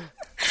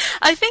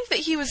 I think that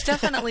he was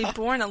definitely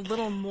born a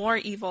little more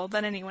evil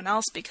than anyone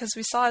else, because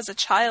we saw as a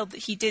child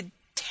that he did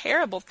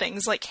terrible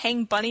things like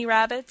hang bunny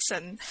rabbits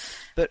and...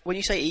 But when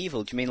you say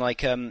evil, do you mean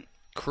like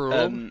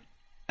cruel?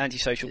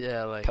 Antisocial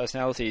like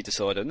personality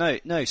disorder?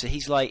 No. So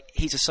he's a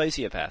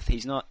sociopath.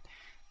 He's not.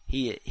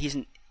 He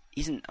isn't.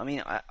 I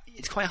mean,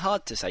 it's quite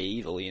hard to say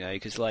evil,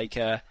 because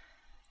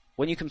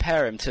when you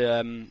compare him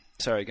to.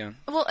 Sorry, go on.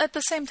 Well, at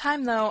the same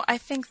time, though, I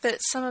think that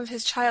some of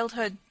his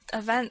childhood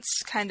events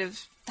kind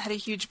of had a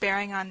huge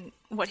bearing on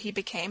what he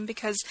became,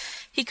 because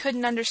he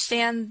couldn't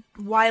understand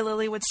why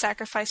Lily would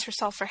sacrifice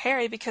herself for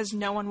Harry, because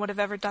no one would have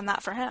ever done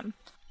that for him.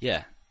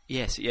 Yeah.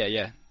 Yes.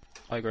 Yeah.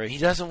 I agree. He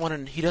doesn't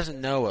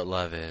know what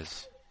love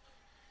is.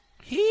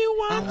 He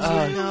wants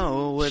to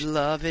know what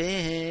love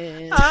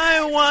is.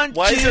 I want.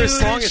 Why is there a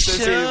song to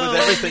associated with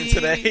everything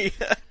today?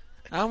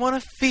 I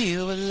want to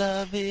feel what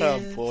love is.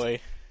 Oh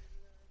boy.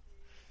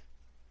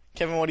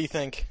 Kevin, what do you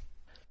think?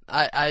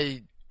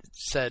 I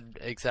said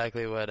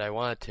exactly what I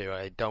wanted to.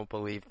 I don't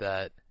believe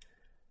that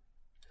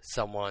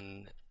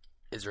someone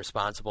is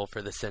responsible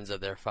for the sins of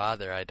their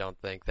father. I don't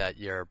think that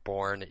you're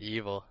born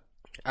evil.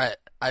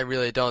 I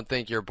really don't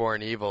think you're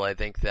born evil. I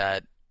think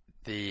that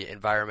the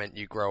environment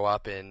you grow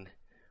up in,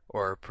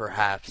 or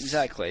perhaps...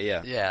 Exactly,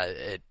 yeah. Yeah,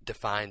 it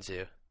defines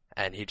you.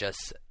 And he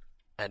just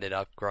ended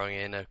up growing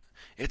in a...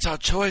 It's our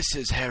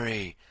choices,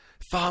 Harry.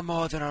 Far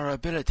more than our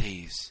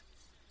abilities.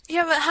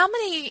 Yeah, but how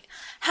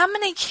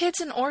many kids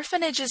in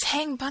orphanages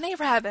hang bunny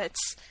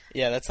rabbits?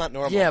 Yeah, that's not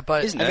normal. Yeah,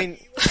 but... I mean,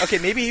 okay,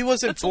 maybe he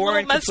wasn't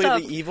born completely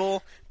up.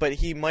 evil, but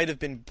he might have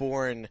been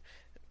born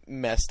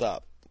messed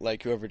up,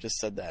 like whoever just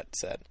said that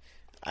said.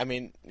 I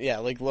mean, yeah,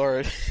 like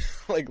Laura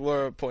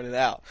pointed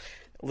out,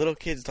 little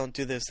kids don't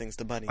do those things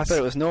to bunnies. I thought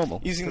it was normal.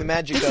 Using the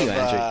magic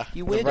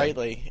of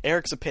rightly,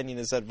 Eric's opinion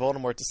is that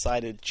Voldemort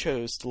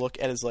chose to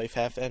look at his life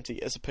half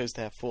empty as opposed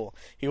to half full.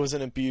 He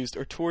wasn't abused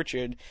or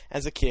tortured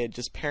as a kid,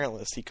 just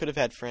parentless. He could have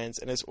had friends,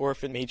 and his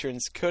orphan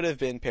matrons could have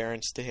been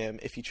parents to him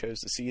if he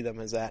chose to see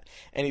them as that.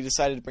 And he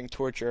decided to bring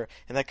torture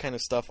and that kind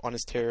of stuff on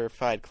his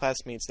terrified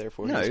classmates.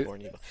 Therefore, he was born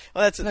evil.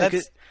 Well,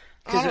 that's.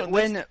 Because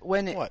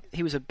when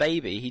he was a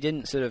baby, he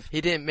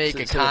didn't make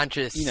a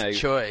conscious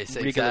choice.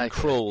 Wriggle and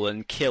crawl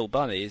and kill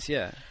bunnies.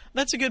 Yeah,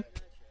 that's a good.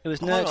 It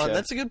was nurture.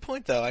 That's a good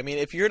point, though. I mean,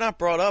 if you're not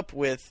brought up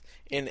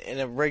in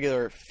a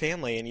regular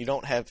family and you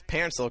don't have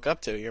parents to look up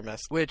to, you're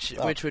messed. Which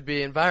would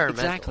be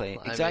environmental.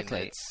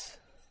 Exactly. I mean,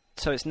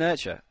 so it's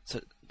nurture.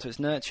 So it's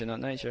nurture, not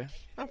nature.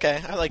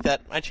 Okay, I like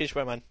that. I changed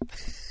my mind.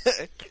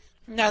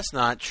 That's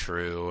not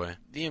true.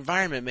 The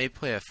environment may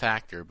play a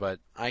factor, but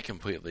I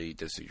completely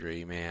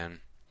disagree,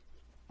 man.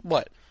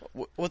 What?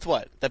 With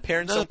what? The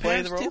parents don't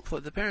play the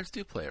role? The parents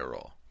do play a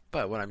role.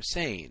 But what I'm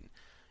saying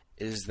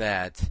is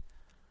that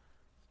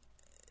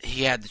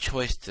he had the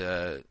choice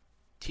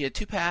he had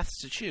two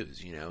paths to choose.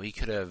 He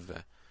could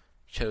have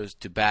chose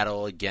to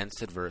battle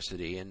against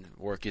adversity and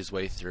work his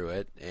way through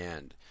it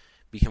and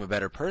become a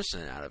better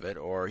person out of it,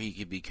 or he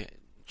could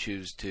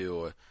choose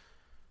to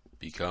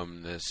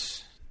become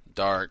this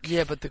dark...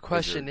 Yeah, but the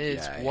question wizard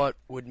is, guy. What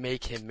would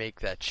make him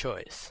make that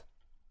choice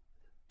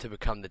to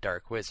become the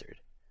Dark Wizard?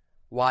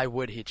 Why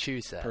would he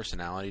choose that?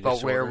 Personality disorder.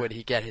 But where would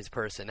he get his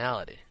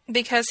personality?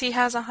 Because he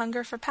has a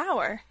hunger for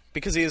power.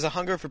 Because he has a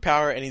hunger for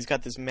power, and he's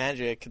got this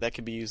magic that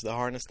could be used to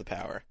harness the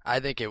power.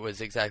 I think it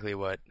was exactly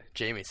what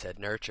Jamie said,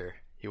 nurture.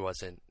 He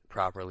wasn't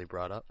properly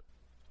brought up.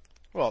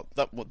 Well,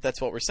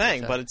 that's what we're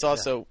saying, but it's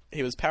also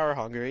he was power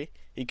hungry.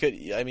 You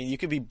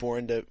could be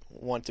born to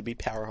want to be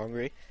power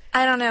hungry.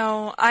 I don't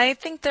know. I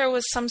think there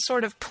was some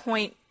sort of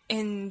point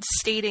in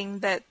stating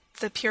that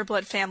the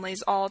pureblood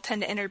families all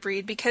tend to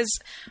interbreed, because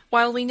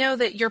while we know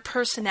that your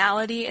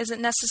personality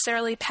isn't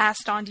necessarily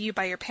passed on to you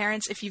by your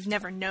parents if you've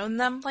never known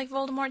them like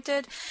Voldemort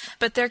did,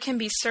 but there can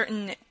be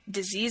certain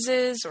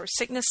diseases or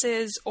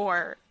sicknesses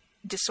or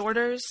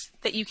disorders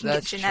that you can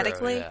get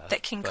genetically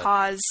that can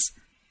cause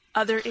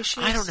other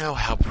issues? I don't know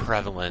how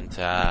prevalent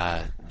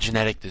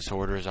genetic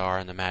disorders are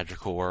in the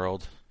magical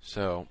world,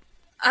 so...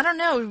 I don't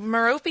know.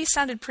 Merope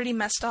sounded pretty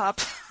messed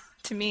up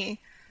to me.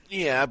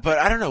 Yeah, but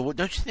I don't know.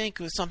 Don't you think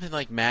with something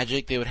like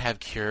magic, they would have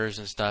cures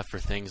and stuff for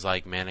things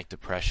like manic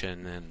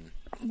depression and...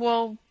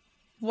 Well,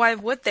 why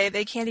would they?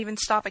 They can't even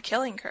stop a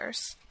killing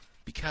curse.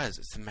 Because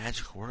it's the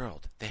magical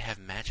world. They have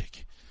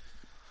magic.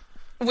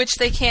 Which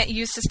they can't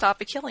use to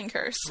stop a killing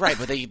curse. Right,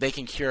 but they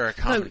can cure a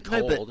common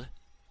cold. But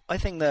I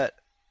think that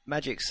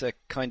magic's a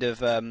kind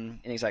of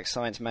inexact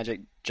science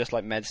magic, just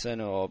like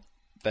medicine or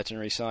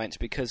veterinary science,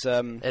 because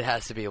it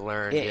has to be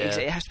learned.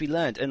 It has to be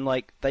learned, and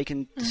like they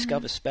can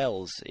discover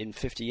spells in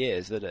 50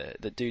 years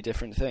that do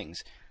different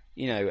things,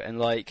 and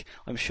like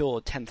I'm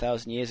sure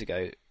 10,000 years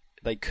ago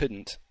they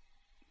couldn't,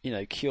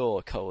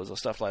 cure colds or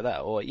stuff like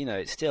that, or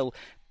it's still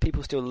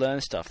people still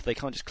learn stuff. They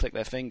can't just click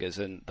their fingers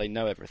and they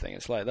know everything.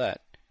 It's like that.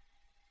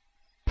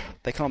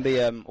 They can't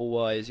be all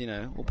wise,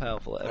 all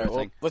powerful at everything.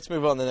 Right, well, let's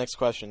move on to the next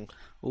question.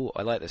 Oh,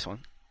 I like this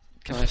one.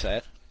 Can I say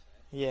it?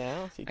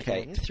 Yeah. You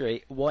okay, can.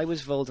 3. Why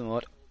was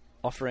Voldemort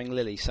offering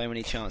Lily so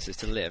many chances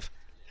to live?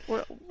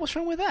 What's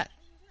wrong with that?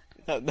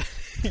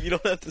 You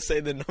don't have to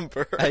say the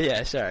number. Oh,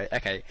 yeah, sorry.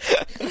 Okay.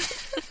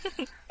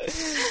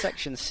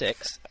 Section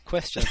 6,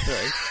 question 3.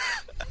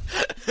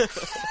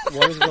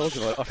 Why was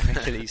Voldemort offering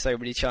Lily so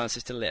many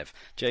chances to live?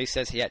 Joe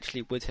says he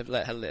actually would have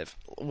let her live.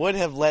 Would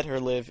have let her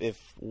live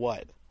if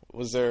what?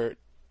 Was there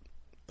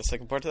a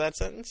second part to that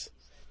sentence?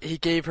 He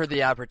gave her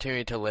the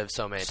opportunity to live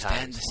so many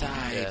times.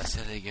 Stand aside,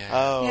 silly guy.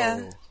 Oh,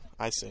 yeah.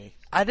 I see.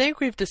 I think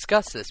we've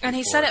discussed this before. And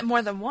he said it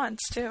more than once,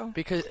 too.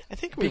 Because I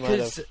think we might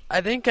have.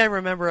 I think I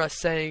remember us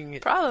saying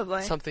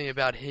probably something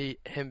about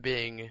him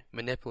being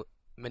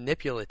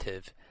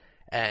manipulative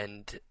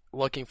and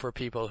looking for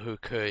people who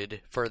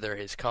could further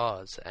his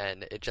cause.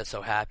 And it just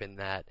so happened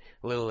that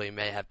Lily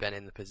may have been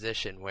in the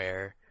position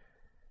where,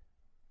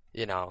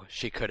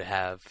 she could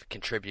have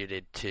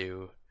contributed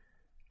to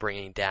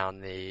bringing down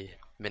the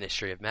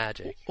Ministry of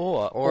Magic.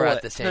 Or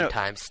at the same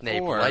time,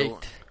 Snape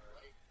liked...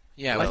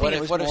 Yeah, I what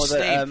think if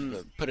Snape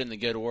that, put in the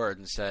good word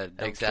and said,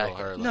 don't exactly.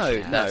 kill her?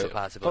 No, That's a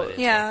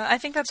possibility. Yeah, I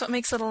think that's what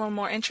makes it a little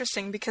more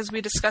interesting, because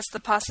we discussed the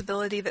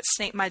possibility that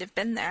Snape might have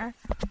been there.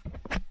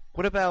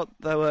 What about,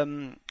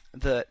 though,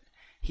 that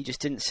he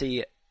just didn't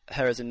see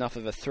her as enough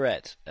of a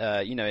threat,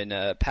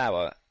 in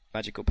power,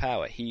 magical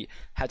power? He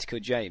had to kill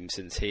James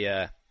since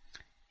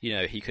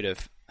he could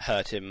have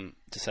hurt him,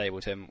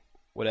 disabled him,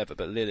 whatever.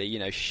 But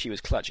Lily, she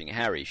was clutching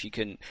Harry. She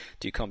couldn't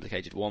do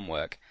complicated wand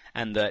work.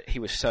 And that he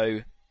was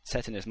so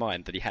set in his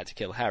mind that he had to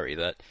kill Harry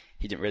that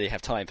he didn't really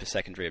have time for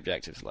secondary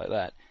objectives like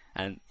that.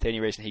 And the only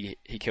reason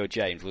he killed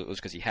James was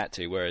because he had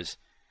to, whereas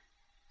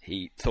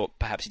he thought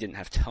perhaps he didn't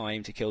have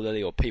time to kill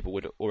Lily, or people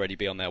would already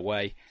be on their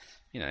way,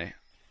 I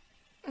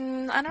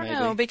don't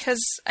know,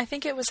 because I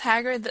think it was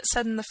Hagrid that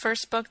said in the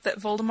first book that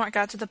Voldemort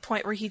got to the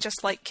point where he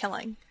just liked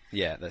killing.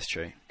 Yeah, that's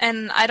true.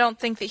 And I don't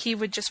think that he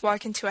would just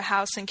walk into a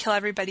house and kill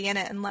everybody in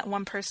it and let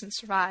one person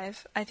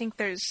survive. I think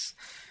there's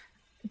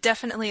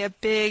definitely a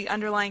big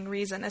underlying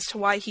reason as to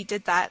why he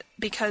did that,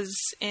 because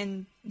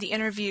in the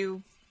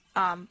interview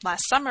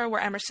last summer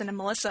where Emerson and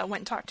Melissa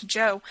went and talked to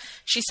Joe,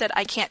 she said,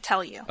 "I can't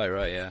tell you." Oh,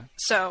 right, yeah.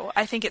 So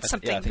I think it's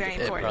something very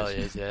important. It probably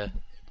is, yeah.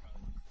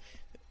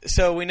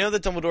 So we know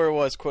that Dumbledore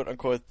was, quote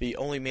unquote, the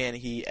only man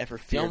he ever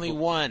The feared. only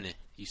one,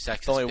 you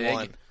sexist The only pig.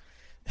 one.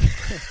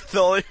 The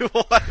only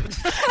one.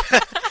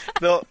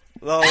 the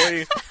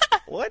only...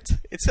 What?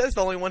 It says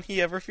the only one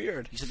he ever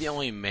feared. You said the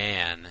only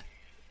man.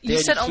 You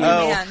said only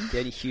human. man. The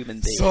only human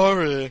being.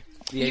 Sorry.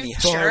 The only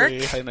jerk.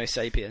 Homo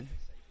sapien.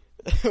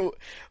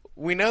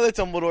 We know that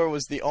Dumbledore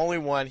was the only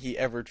one he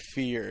ever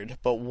feared,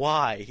 but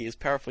why? He is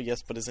powerful,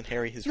 yes, but isn't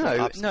Harry his real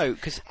opposite? No,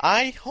 because...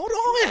 Hold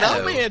on,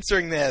 I'm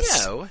answering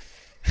this. No.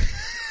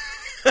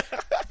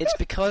 It's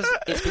because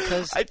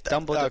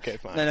Dumbledore... Okay,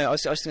 fine. No, I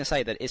was just going to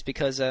say that it's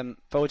because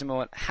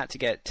Voldemort had to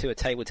get to a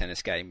table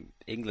tennis game,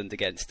 England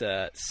against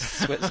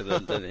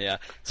Switzerland,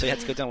 so he had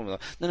to go Dumbledore.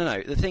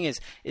 No. The thing is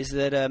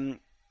that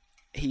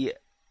he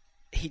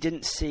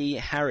didn't see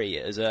Harry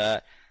as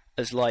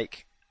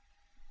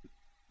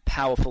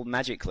powerful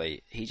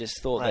magically. He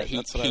just thought that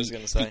he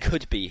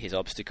could be his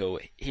obstacle.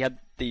 He had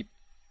the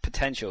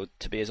potential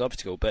to be his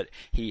obstacle, but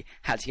he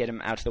had to get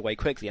him out of the way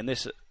quickly. And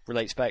this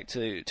relates back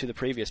to the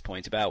previous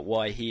point about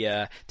why he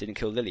didn't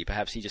kill Lily.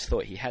 Perhaps he just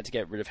thought he had to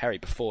get rid of Harry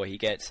before he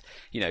gets,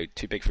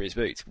 too big for his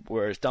boots.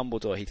 Whereas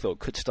Dumbledore, he thought,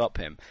 could stop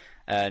him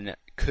and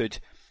could,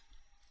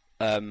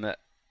 and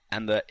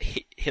that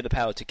he had the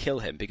power to kill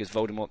him, because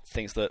Voldemort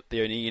thinks that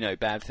the only,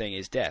 bad thing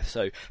is death.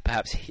 So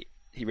perhaps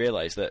he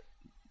realised that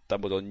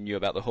Dumbledore knew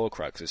about the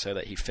Horcruxes, so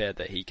that he feared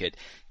that he could,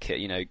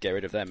 get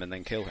rid of them and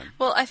then kill him.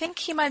 Well, I think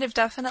he might have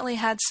definitely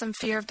had some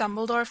fear of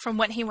Dumbledore from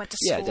when he went to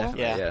school. Yeah,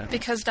 definitely. Yeah.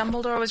 Because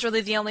Dumbledore was really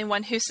the only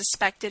one who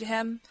suspected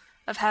him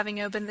of having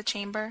opened the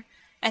chamber,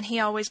 and he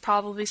always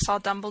probably saw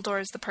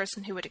Dumbledore as the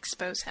person who would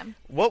expose him.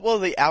 What will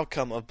the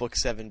outcome of Book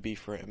 7 be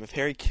for him? If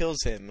Harry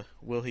kills him,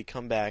 will he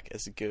come back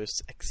as a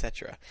ghost,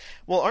 etc.?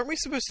 Well, aren't we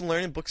supposed to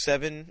learn in Book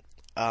 7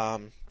 how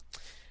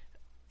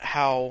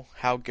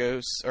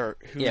ghosts, or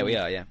who... Yeah, we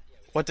are, yeah.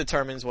 What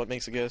determines what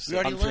makes a ghost? We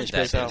already learned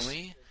that, business.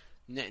 didn't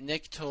we?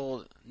 Nick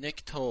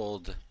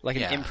told like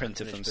an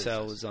imprint of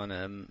themselves on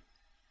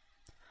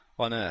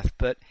Earth,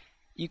 but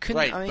you couldn't.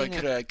 Right, I mean,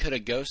 but could a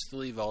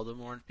ghostly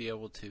Voldemort be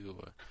able to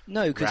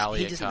no, because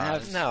he doesn't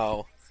have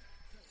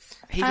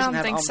He doesn't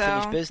have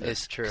unfinished business.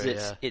 It's true.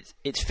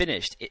 It's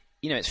finished.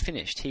 It's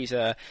finished. He's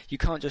you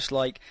can't just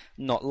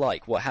not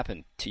like what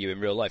happened to you in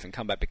real life and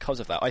come back because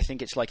of that. I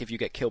think it's like if you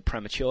get killed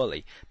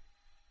prematurely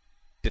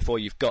before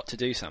you've got to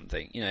do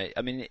something.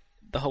 I mean,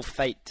 the whole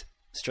fate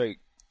stroke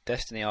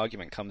destiny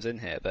argument comes in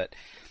here. That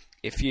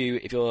if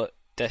you're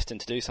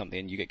destined to do something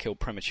and you get killed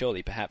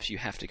prematurely, perhaps you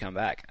have to come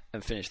back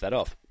and finish that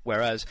off.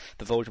 Whereas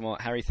the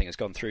Voldemort Harry thing has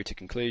gone through to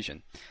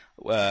conclusion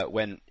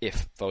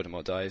if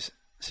Voldemort dies.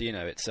 So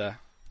it's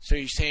So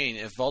you're saying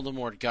if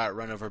Voldemort got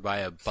run over by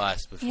a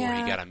bus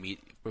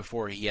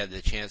before he had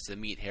the chance to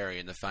meet Harry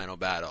in the final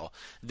battle,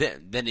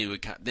 then he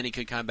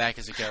could come back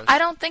as a ghost? I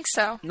don't think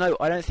so. No,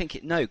 I don't think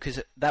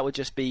because that would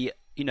just be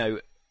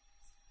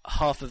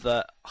half of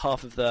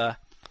the.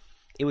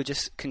 It would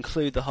just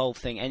conclude the whole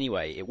thing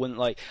anyway. It wouldn't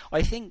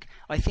I think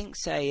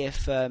say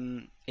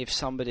if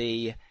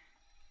somebody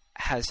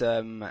has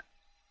I'm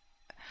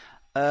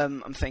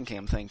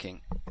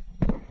thinking.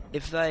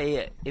 If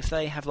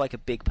they have a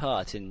big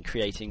part in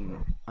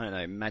creating, I don't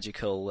know,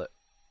 magical,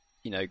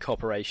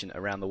 cooperation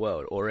around the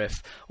world, or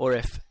if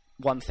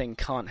one thing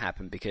can't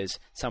happen because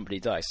somebody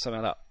dies,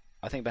 something like that,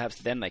 I think perhaps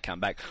then they come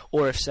back.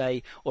 Or if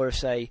say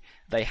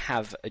they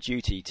have a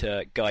duty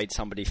to guide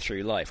somebody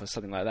through life or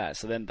something like that,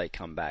 so then they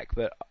come back.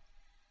 But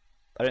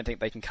I don't think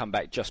they can come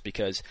back just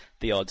because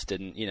the odds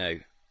didn't,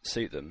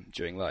 suit them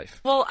during life.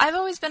 Well, I've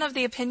always been of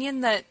the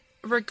opinion that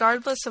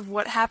regardless of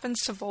what happens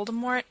to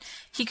Voldemort,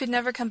 he could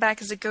never come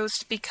back as a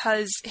ghost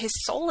because his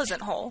soul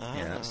isn't whole.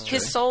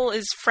 His soul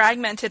is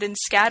fragmented and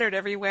scattered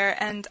everywhere,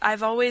 and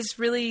I've always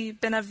really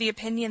been of the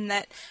opinion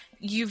that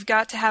you've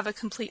got to have a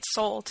complete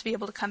soul to be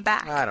able to come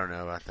back. I don't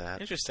know about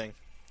that. Interesting.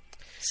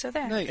 So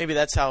there. Maybe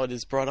that's how it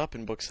is brought up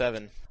in Book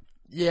 7.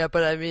 Yeah,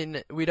 but I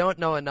mean, we don't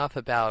know enough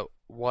about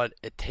what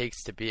it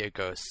takes to be a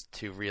ghost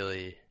to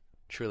really,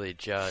 truly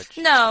judge.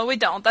 No, we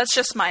don't. That's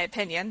just my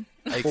opinion.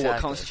 Exactly. Well,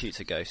 what constitutes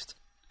a ghost?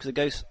 Because a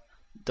ghost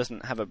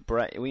doesn't have a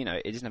brain.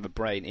 It doesn't have a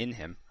brain in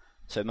him,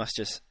 so it must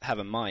just have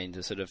a mind,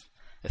 a sort of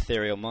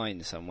ethereal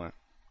mind somewhere.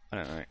 I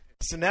don't know.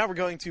 So now we're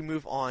going to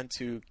move on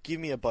to Give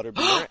Me a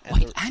Butterbeer.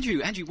 Wait,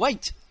 Andrew,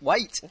 wait.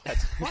 What?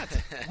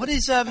 What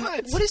is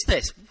What is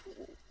this?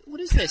 What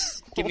is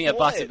this? Give me a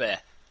butterbeer.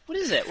 What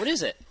is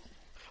it?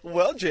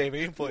 Well,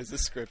 Jamie, boy, is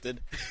this scripted.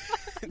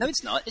 No,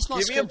 it's not. It's not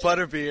Give scripted. Me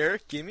a Butterbeer.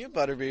 Give Me a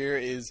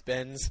Butterbeer is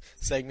Ben's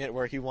segment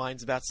where he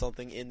whines about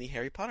something in the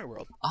Harry Potter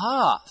world.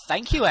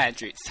 Thank you,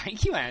 Andrew.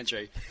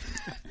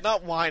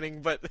 Not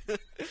whining, but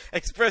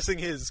expressing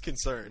his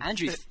concern.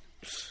 Andrew,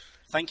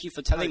 thank you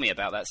for telling me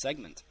about that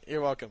segment.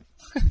 You're welcome.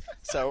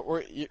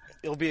 So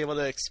you'll be able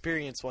to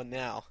experience one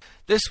now.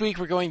 This week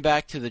we're going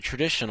back to the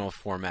traditional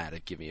format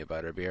of Give Me a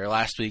Butterbeer.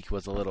 Last week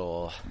was a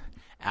little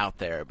out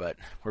there, but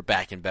we're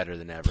back and better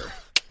than ever.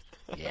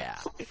 Yeah.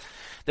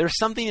 There was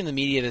something in the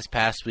media this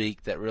past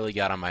week that really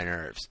got on my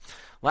nerves.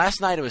 Last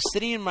night I was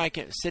sitting at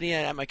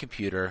my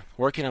computer,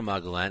 working on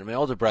Muggleland, and my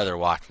older brother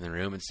walked in the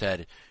room and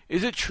said,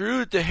 "Is it true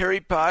that the Harry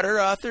Potter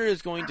author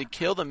is going to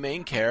kill the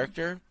main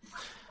character?"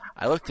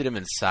 I looked at him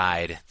and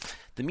sighed.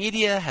 The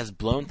media has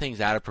blown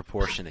things out of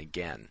proportion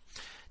again.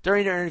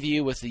 During an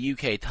interview with the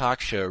UK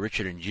talk show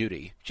Richard and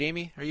Judy,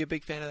 Jamie, are you a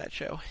big fan of that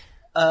show?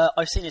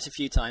 I've seen it a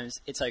few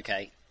times. It's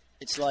okay.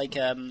 It's like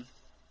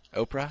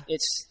Oprah?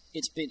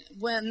 It's been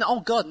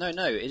oh god, no,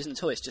 it isn't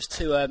at all. It's just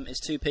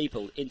two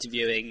people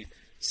interviewing,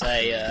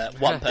 say,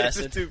 one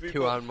person.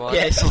 Two on one.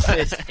 Yeah,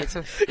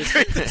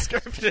 Great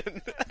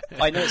description.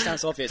 I know it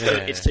sounds obvious,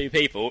 but it's two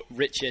people,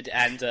 Richard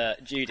and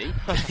Judy.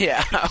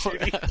 Yeah. I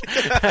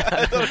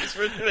thought it was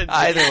Richard and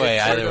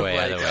Either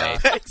way.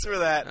 Thanks for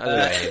that.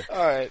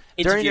 All right.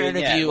 During her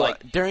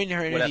Interviewing,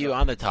 interview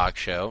on the talk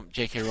show,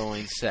 J.K.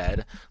 Rowling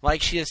said,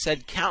 like she has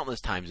said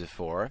countless times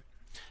before,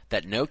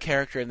 that no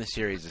character in the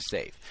series is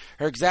safe.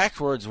 Her exact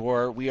words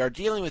were, "We are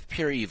dealing with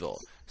pure evil,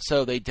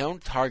 so they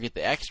don't target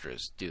the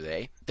extras, do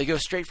they? They go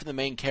straight for the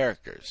main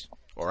characters.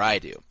 Or I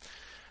do."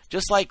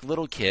 Just like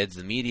little kids,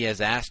 the media has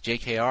asked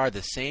JKR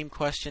the same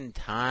question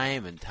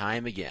time and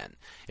time again,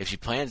 if she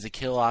plans to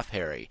kill off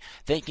Harry,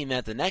 thinking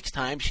that the next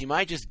time she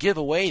might just give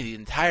away the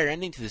entire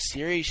ending to the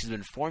series she's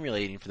been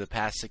formulating for the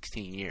past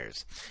 16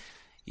 years.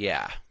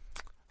 Yeah.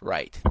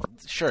 Right.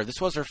 Sure,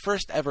 this was her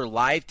first ever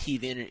live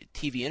TV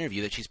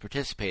interview that she's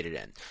participated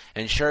in.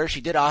 And sure, she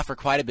did offer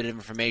quite a bit of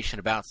information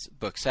about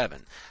Book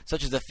 7,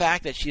 such as the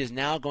fact that she is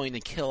now going to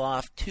kill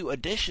off 2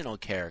 additional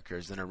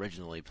characters than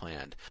originally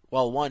planned,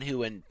 while one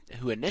who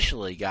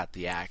initially got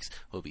the axe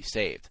will be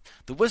saved.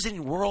 The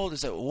Wizarding World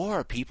is at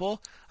war,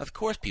 people. Of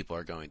course people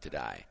are going to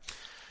die.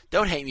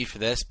 Don't hate me for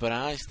this, but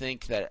I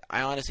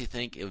honestly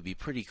think it would be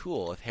pretty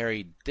cool if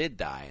Harry did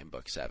die in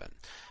Book 7.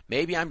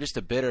 Maybe I'm just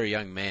a bitter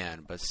young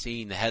man, but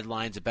seeing the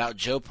headlines about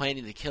Jo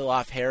planning to kill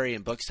off Harry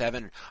in Book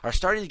 7 are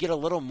starting to get a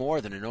little more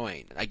than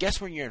annoying. I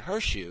guess when you're in her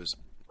shoes,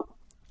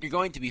 You're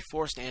going to be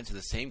forced to answer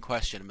the same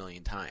question a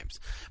million times.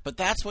 But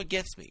that's what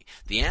gets me.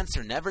 The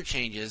answer never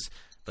changes,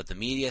 but the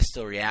media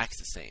still reacts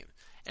the same.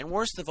 And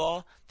worst of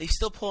all, they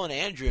still pull an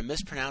Andrew and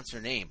mispronounce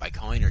her name by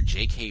calling her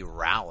J.K.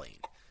 Rowling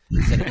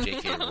instead of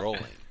J.K.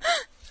 Rowling.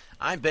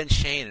 I'm Ben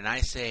Shane, and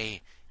I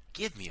say,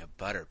 give me a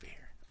butterbeer.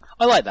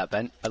 I like that,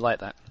 Ben. I like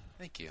that.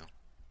 Thank you.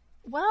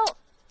 Well,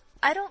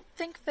 I don't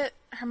think that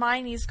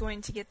Hermione's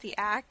going to get the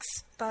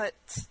axe, but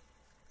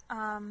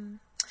I'm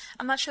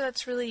not sure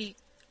that's really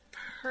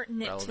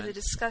pertinent to the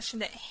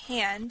discussion at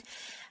hand.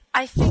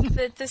 I think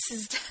that this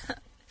is...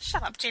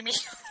 Shut up, Jamie.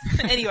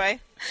 Anyway,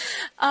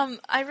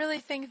 I really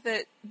think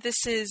that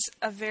this is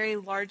a very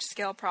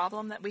large-scale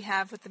problem that we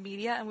have with the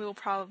media, and we will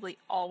probably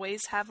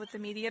always have with the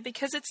media,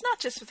 because it's not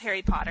just with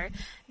Harry Potter.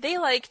 They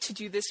like to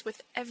do this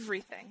with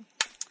everything.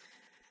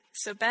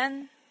 So,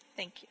 Ben,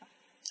 thank you.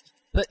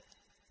 But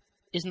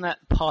isn't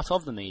that part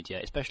of the media,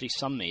 especially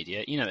some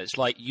media? You know, it's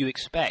like you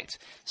expect,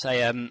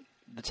 say,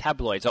 the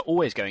tabloids are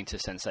always going to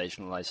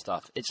sensationalize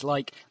stuff. It's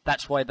like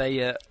that's why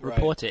they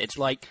report it. It's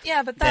like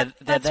but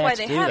that's why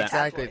they have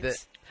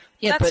tabloids.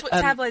 That's what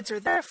tabloids are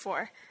there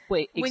for.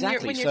 Wait,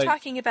 exactly. When you're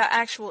talking about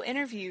actual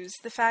interviews,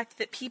 the fact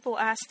that people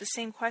ask the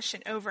same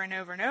question over and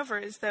over and over,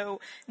 as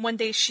though one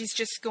day she's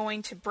just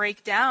going to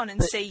break down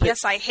and say,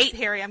 "Yes, I hate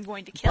Harry. I'm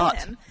going to kill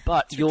him."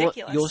 But it's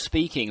you're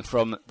speaking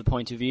from the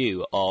point of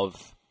view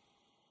of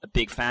a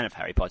big fan of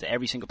Harry Potter.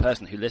 Every single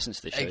person who listens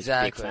to this show is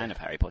a big fan of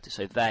Harry Potter,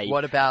 so they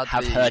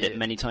have heard it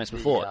many times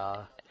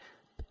before.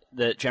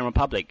 The general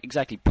public,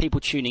 exactly.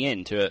 People tuning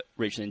in to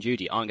Richard and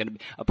Judy aren't going to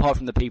be, apart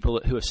from the people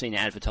who have seen it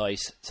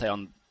advertised, say,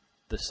 on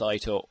the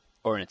site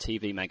or in a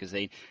TV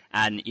magazine,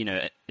 and, you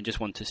know, just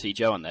want to see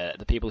Jo on there.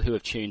 The people who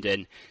have tuned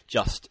in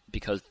just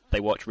because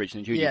they watch Richard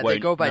and Judy won't they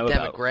go by know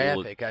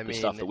demographic. About all the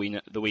stuff that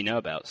we know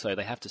about, so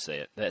they have to see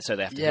it. So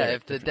they have to hear it.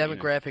 If the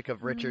demographic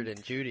of Richard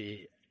and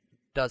Judy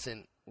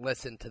doesn't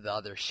listen to the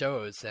other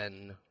shows,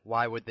 then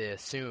why would they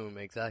assume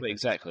exactly? Well,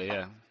 exactly,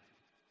 yeah.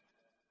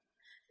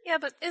 Yeah,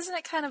 but isn't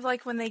it kind of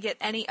like when they get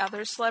any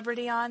other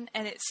celebrity on,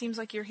 and it seems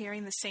like you're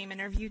hearing the same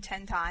interview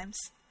 10 times?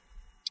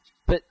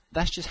 But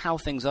that's just how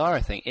things are,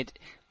 I think.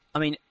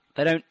 They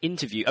don't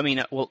interview...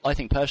 I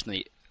think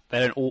personally, they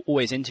don't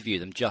always interview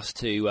them just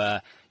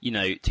to,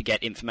 to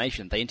get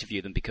information. They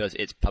interview them because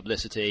it's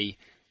publicity,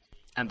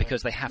 and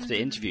because they have to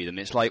interview them.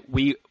 It's like,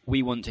 we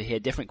want to hear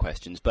different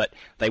questions, but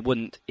they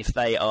wouldn't, if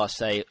they are,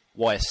 say,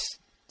 why are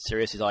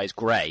Sirius's eyes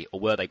grey, or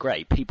were they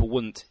grey? People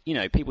wouldn't,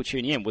 people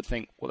tuning in would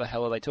think, what the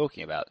hell are they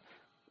talking about?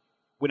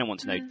 We don't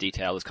want to know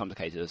detail as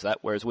complicated as that,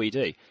 whereas we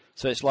do.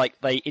 So it's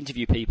like they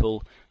interview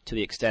people to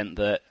the extent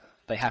that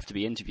they have to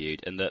be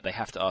interviewed, and that they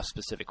have to ask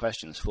specific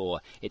questions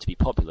for it to be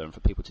popular and for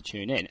people to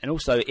tune in. And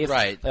also, if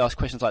they ask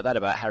questions like that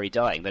about Harry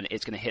dying, then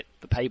it's going to hit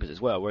the papers as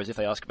well. Whereas if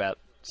they ask about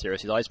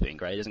Sirius's eyes being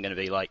grey, it isn't going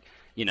to be like,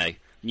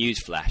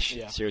 newsflash.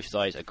 Yeah. Sirius's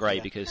eyes are grey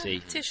because he...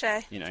 Touche.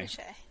 Touche.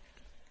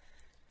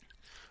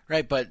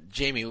 Right, but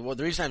Jamie, well,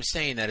 the reason I'm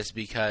saying that is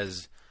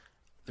because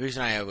the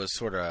reason I was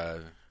sort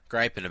of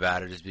griping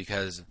about it is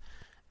because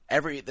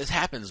this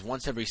happens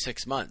once every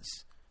 6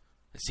 months.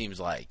 It seems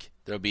like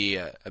there'll be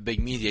a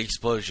big media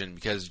explosion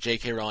because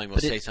J.K. Rowling will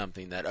say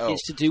something that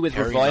it's to do with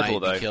Harry revival,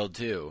 might though. Be killed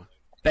too.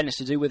 Ben, it's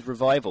to do with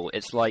revival.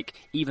 It's like,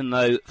 even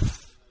though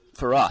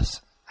for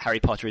us Harry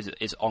Potter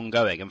is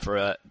ongoing, and for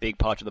a big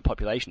part of the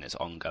population it's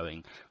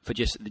ongoing, for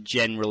just the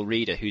general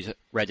reader who's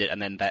read it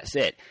and then that's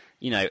it.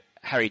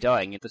 Harry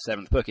dying in the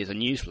 7th book is a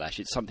newsflash.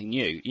 It's something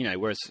new.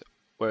 Whereas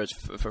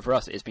for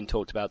us it's been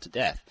talked about to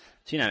death.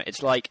 So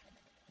it's like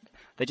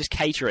they're just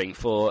catering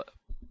for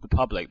the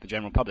public, the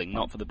general public,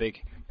 not for the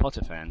big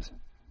Potter fans.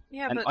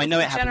 Yeah, and but I know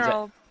it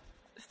happens.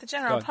 If the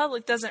general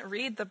public doesn't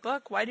read the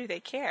book, why do they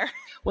care?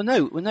 Well,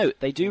 no,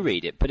 they do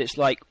read it, but it's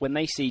like when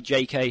they see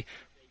J.K.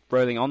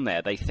 Rowling on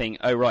there, they think,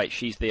 oh, right,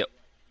 she's the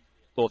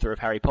author of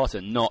Harry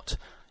Potter, not,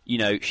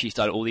 she's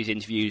done all these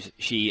interviews,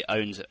 she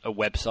owns a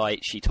website,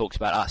 she talks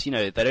about us.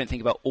 They don't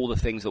think about all the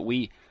things that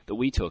we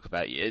talk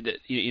about,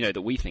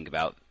 that we think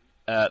about.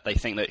 They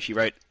think that she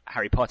wrote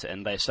Harry Potter,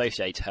 and they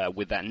associate her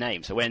with that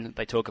name. So when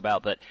they talk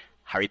about that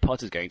Harry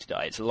Potter's going to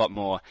die, it's a lot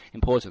more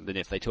important than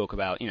if they talk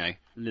about,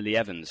 Lily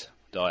Evans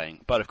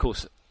dying. But of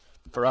course,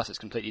 for us, it's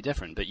completely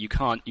different. But you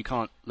can't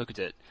look at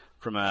it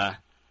from a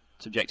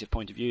subjective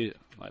point of view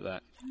like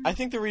that. I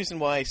think the reason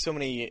why so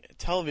many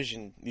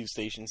television news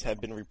stations have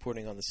been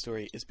reporting on the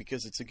story is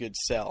because it's a good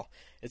sell.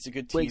 It's a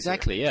good teaser. Well,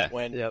 exactly, yeah.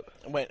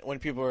 When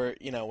people are,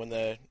 when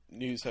the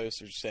news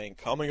hosts are saying,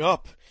 coming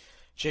up,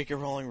 J.K.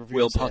 Rowling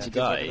reveals Will Potter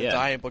die? Yeah.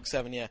 Die in book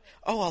 7. Yeah.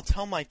 Oh, I'll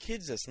tell my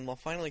kids this, and they'll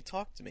finally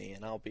talk to me,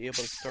 and I'll be able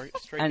to start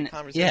a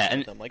conversation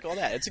with them, like all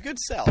that. It's a good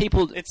sell.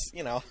 People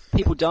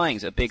dying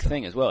is a big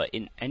thing as well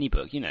in any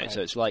book, right.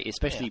 So it's like,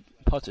 especially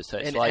Potter. So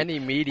it's in like any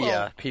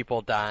media,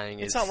 people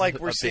dying is. It's not like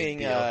we're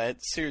seeing a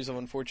series of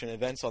unfortunate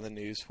events on the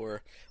news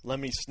where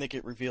Lemony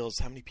Snicket reveals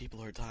how many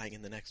people are dying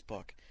in the next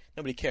book.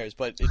 Nobody cares,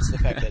 but it's the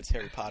fact that it's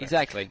Harry Potter.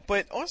 Exactly.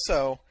 But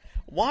also,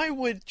 why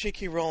would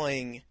J.K.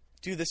 Rowling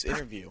do this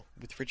interview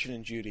with Richard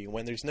and Judy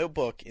when there's no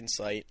book in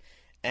sight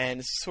and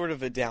it's sort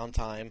of a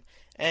downtime,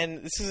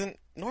 and this isn't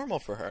normal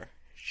for her?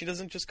 She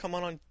doesn't just come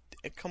on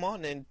come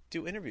on and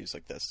do interviews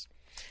like this.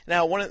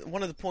 Now, one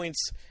of the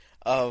points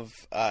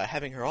of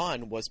having her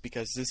on was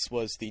because this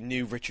was the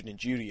new Richard and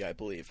Judy, I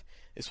believe.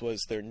 This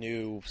was their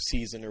new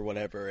season or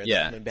whatever, and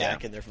they're coming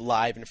back and they're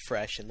live and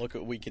fresh, and look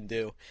what we can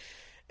do.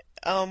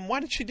 Why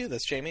did she do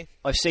this, Jamie?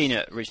 I've seen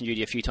it, Rich and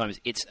Judy, a few times.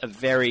 It's a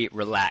very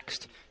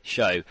relaxed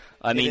show.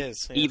 I mean, it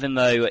is, yeah.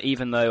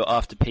 even though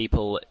after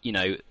people,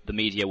 the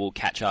media will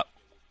catch up,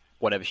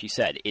 whatever she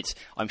said,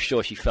 I'm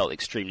sure she felt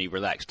extremely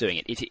relaxed doing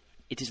it.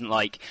 It isn't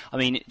like, I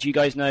mean, do you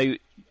guys know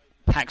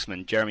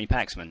Jeremy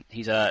Paxman?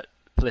 He's a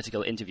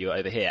political interviewer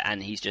over here,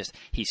 and he's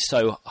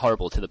so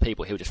horrible to the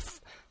people. He'll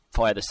just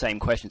fire the same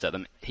questions at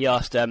them. He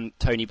asked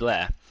Tony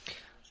Blair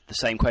the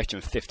same question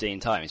 15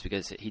 times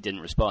because he didn't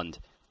respond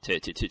to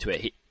it.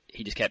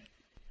 He just kept,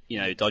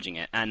 dodging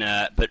it. And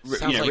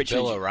sounds like Richard,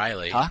 Bill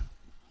O'Reilly. Huh?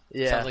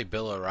 Yeah. Sounds like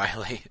Bill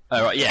O'Reilly.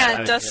 Oh, right, yeah.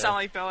 Yeah, it does sound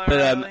like Bill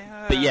O'Reilly.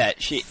 But yeah,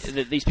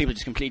 these people are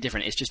just completely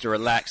different. It's just a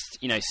relaxed,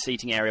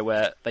 seating area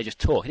where they just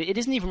talk. It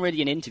isn't even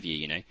really an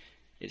interview,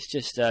 It's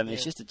just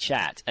it's just a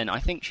chat. And I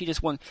think she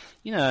just wants,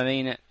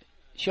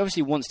 she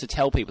obviously wants to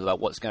tell people about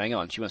what's going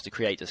on. She wants to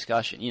create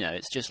discussion.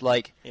 It's just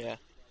like, yeah,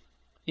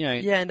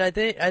 and I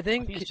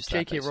think just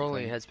J.K. that,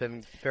 Rowling has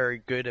been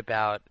very good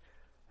about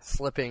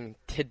slipping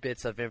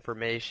tidbits of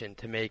information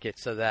to make it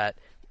so that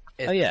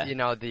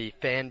the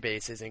fan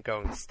base isn't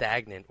going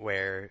stagnant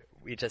where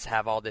we just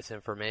have all this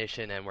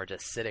information and we're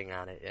just sitting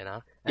on it, And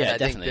yeah, I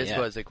think this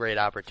was a great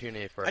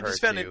opportunity for her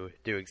to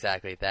do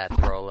exactly that,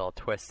 throw a little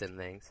twist in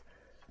things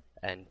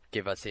and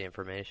give us the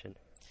information.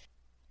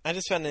 I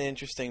just found it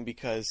interesting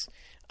because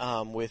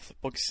with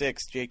Book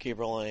 6, J.K.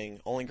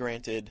 Rowling only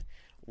granted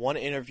one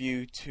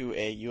interview to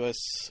a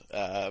U.S.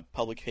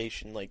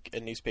 Publication, like a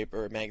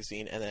newspaper or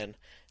magazine, and then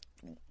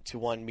to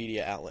one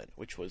media outlet,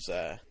 which was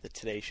the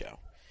Today Show.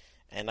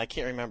 And I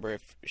can't remember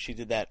if she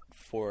did that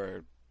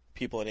for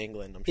people in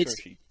England. I'm sure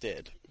she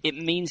did. It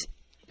means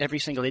every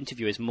single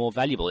interview is more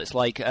valuable. It's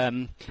like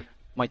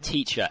my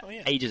teacher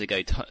ages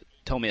ago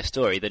told me a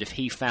story that if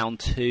he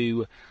found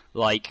two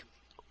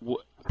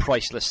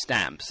priceless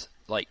stamps,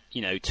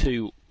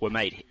 2 were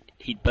made,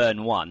 he'd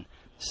burn one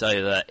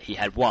so that he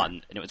had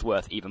one and it was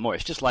worth even more.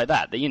 It's just like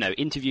that.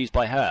 Interviews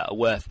by her are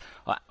worth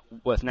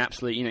an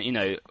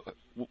absolute,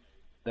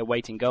 their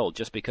weight in gold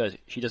just because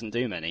she doesn't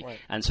do many. Right.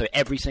 And so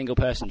every single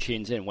person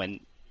tunes in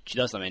when she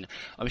does them.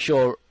 I'm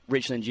sure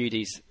Richard and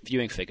Judy's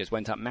viewing figures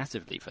went up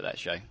massively for that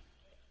show.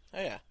 Oh,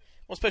 yeah.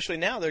 Well, especially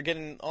now they're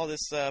getting all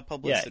this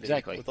publicity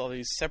exactly. with all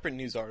these separate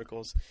news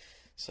articles.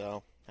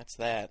 So that's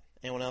that.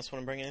 Anyone else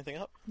want to bring anything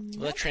up?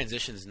 Well, that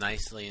transitions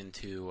nicely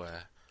into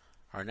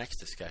our next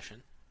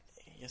discussion.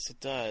 Yes,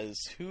 it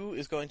does. Who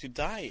is going to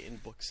die in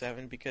Book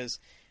 7? Because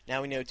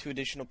now we know 2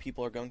 additional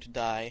people are going to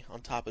die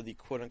on top of the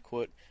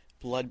quote-unquote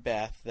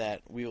bloodbath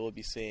that we will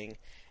be seeing.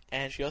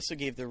 And she also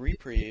gave the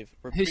reprieve.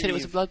 Who said it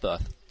was a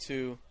bloodbath?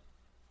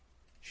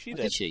 She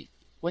did. Did she?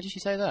 When did she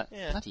say that?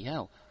 Yeah. Bloody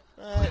hell.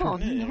 No.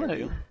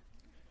 I'm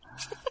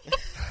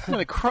going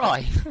to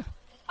cry. Oh,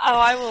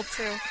 I will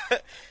too.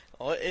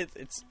 Well,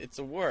 it's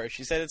a war.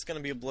 She said it's going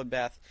to be a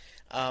bloodbath.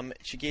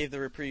 She gave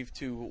the reprieve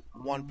to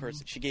one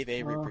person. She gave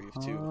a reprieve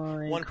to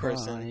one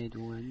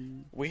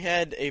person. We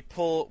had a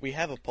poll. We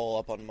have a poll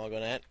up on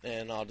MuggleNet,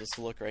 and I'll just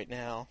look right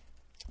now.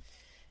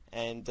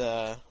 And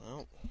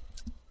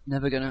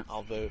never gonna.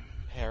 I'll vote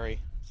Harry.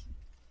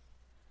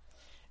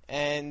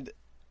 And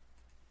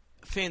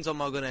fans on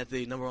MuggleNet,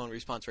 the number one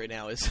response right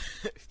now is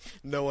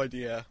no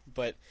idea,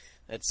 but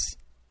that's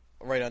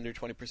right under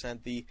 20%.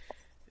 The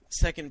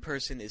second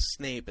person is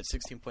Snape at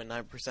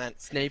 16.9%.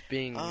 Snape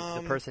being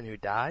the person who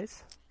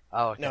dies?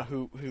 Oh, okay. No,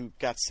 who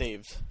got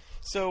saved.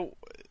 So,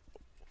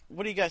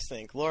 what do you guys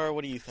think? Laura,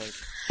 what do you think?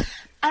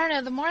 I don't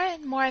know. The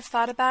more I've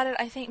thought about it,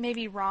 I think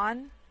maybe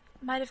Ron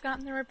might have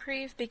gotten the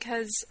reprieve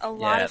because a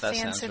lot of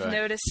fans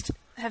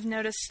have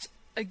noticed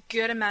a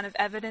good amount of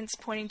evidence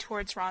pointing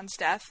towards Ron's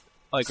death.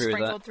 I agree with that.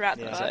 Sprinkled throughout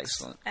the That's books.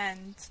 excellent.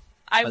 And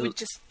I would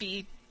just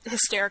be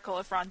hysterical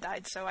if Ron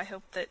died, so I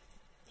hope that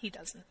he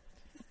doesn't.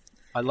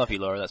 I love you,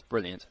 Laura. That's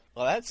brilliant.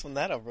 Well, I'd sum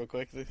that up real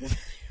quick because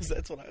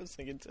that's what I was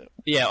thinking too.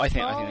 Yeah, I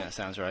think that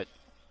sounds right.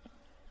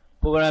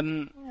 But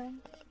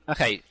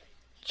okay,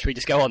 should we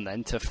just go on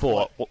then to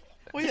 4?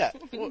 Well, yeah.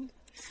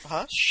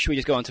 Huh? Should we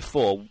just go on to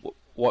 4?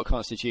 What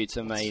constitutes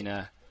a main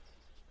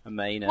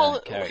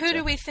character? Who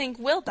do we think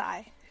will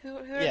die? Who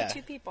are the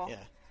 2 people?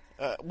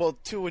 Yeah.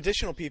 2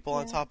 additional people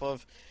on top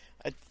of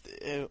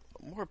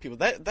more people.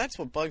 That's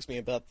what bugs me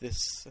about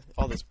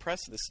all this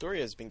press this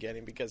story has been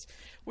getting, because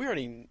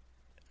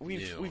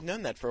we've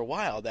known that for a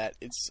while, that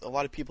it's a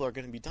lot of people are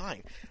going to be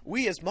dying.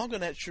 We as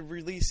MuggleNet should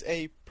release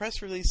a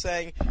press release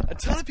saying a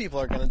ton of people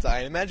are going to die,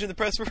 and imagine the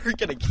press we're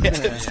going to get.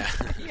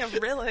 Yeah,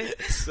 really.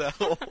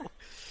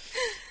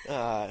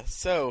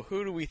 So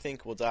who do we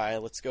think will die?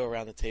 Let's go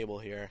around the table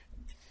here.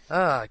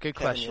 Good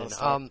question.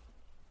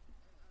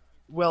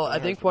 Well, I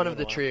think one of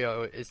the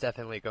trio is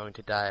definitely going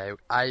to die.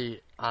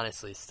 I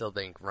honestly still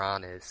think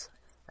Ron is,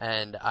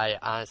 and I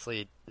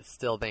honestly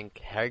still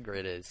think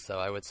Hagrid is, so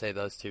I would say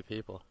those 2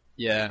 people.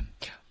 Yeah.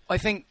 I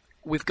think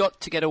we've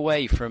got to get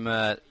away from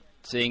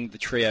seeing the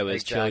trio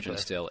as children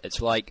still.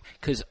 It's like,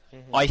 because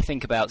I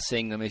think about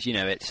seeing them as,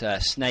 it's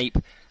Snape,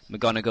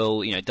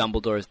 McGonagall,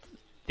 Dumbledore as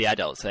the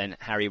adults, then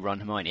Harry, Ron,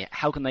 Hermione.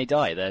 How can they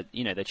die?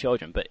 They're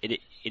children, but it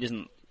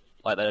isn't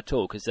like that at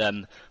all, because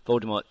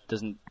Voldemort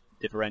doesn't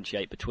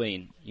differentiate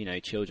between,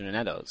 children and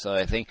adults. So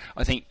I think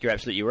you're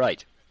absolutely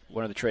right.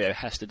 One of the trio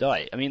has to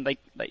die. I mean,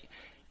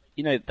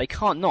 they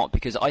can't not,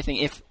 because I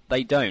think if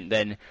they don't,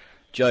 then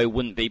Joe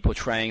wouldn't be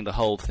portraying the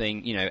whole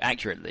thing,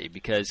 accurately,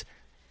 because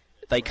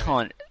they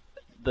can't.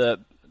 The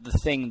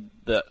thing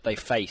that they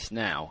face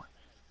now,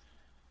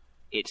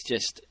 it's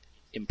just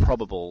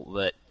improbable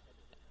that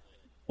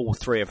all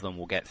three of them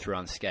will get through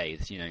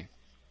unscathed,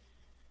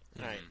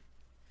 Right.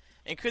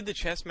 And could the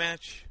chess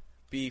match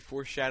be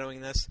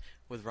foreshadowing this,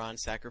 with Ron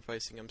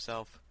sacrificing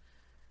himself?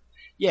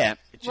 Yeah.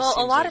 Well,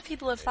 a lot of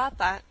people have thought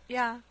that,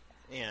 yeah.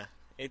 Yeah.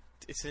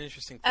 It's an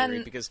interesting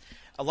theory, because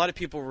a lot of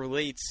people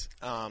relate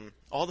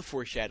all the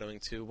foreshadowing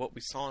to what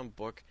we saw in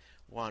Book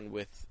 1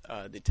 with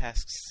the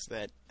tasks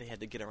that they had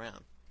to get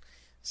around.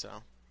 So.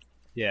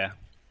 Yeah.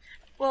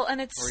 Well,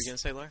 and it's... What were you going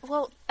to say, Laura?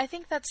 Well, I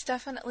think that's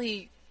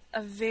definitely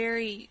a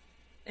very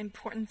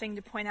important thing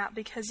to point out,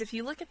 because if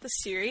you look at the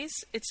series,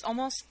 it's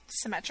almost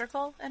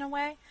symmetrical in a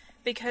way,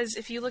 because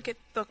if you look at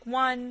Book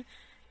 1,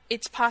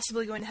 it's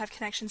possibly going to have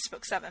connections to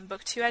Book 7.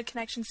 Book 2 had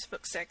connections to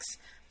Book 6.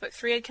 Book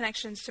 3 had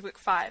connections to Book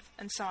 5,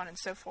 and so on and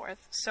so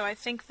forth. So I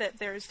think that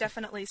there's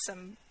definitely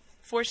some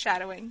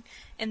foreshadowing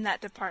in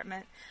that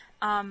department.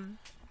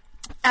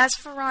 As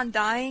for Ron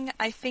dying,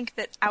 I think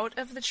that out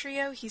of the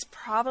trio, he's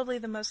probably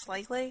the most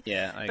likely.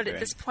 Yeah, I agree. But at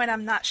this point,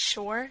 I'm not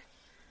sure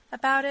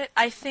about it.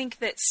 I think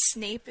that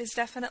Snape is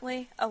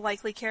definitely a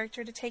likely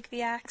character to take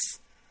the axe.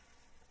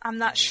 I'm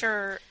not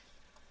sure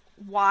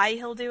why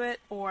he'll do it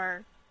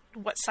or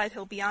what side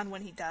he'll be on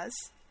when he does.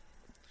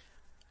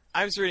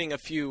 I was reading a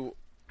few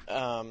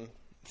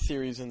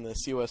theories in the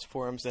COS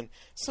forums, and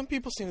some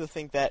people seem to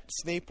think that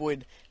Snape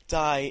would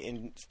die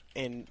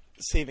in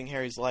saving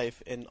Harry's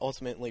life and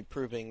ultimately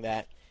proving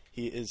that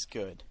he is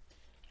good.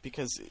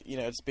 Because,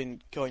 it's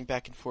been going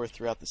back and forth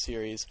throughout the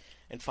series,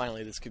 and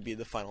finally this could be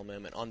the final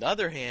moment. On the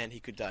other hand, he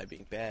could die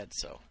being bad,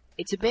 so...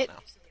 It's a bit...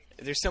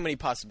 There's so many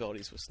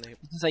possibilities with Snape.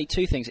 I'll say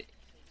two things.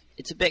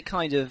 It's a bit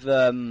kind of, I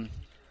don't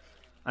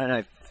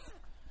know,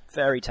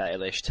 fairy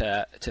tale-ish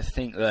to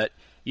think that,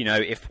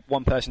 if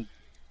one person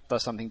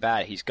does something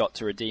bad, he's got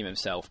to redeem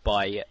himself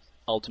by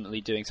ultimately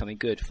doing something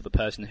good for the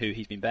person who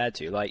he's been bad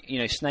to. Like,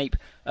 Snape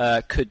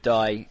could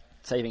die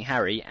saving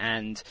Harry,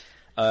 and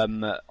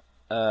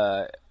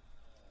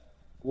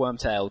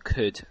Wormtail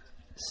could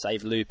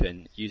save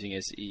Lupin using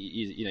his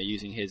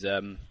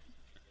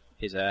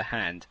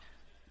hand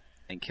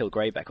and kill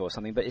Greyback or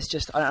something. But it's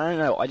just, I don't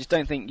know. I just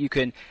don't think you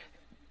can.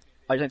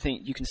 I don't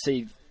think you can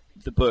see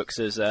the books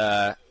as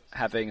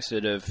having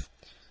sort of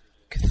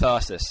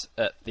catharsis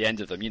at the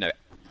end of them.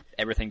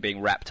 Everything being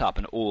wrapped up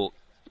and all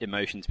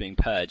emotions being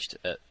purged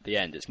at the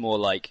end. It's more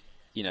like,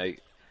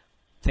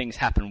 things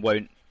happen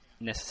won't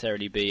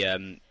necessarily be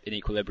in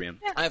equilibrium.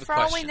 Yeah, I have for a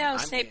question. all we know,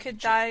 Snape could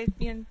die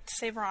and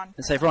save Ron.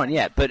 And save Ron,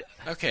 yeah, but...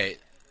 Okay,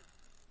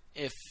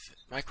 if...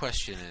 My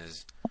question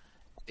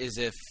is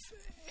if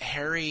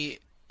Harry...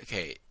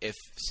 Okay, if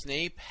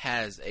Snape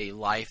has a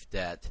life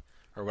debt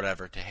or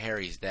whatever to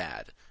Harry's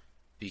dad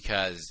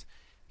because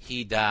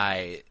he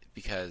died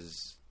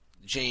because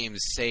James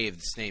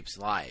saved Snape's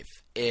life,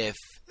 if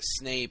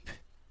Snape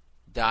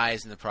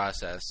dies in the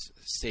process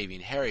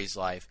saving Harry's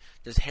life,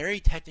 does Harry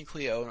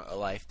technically own a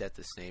life debt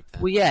to Snape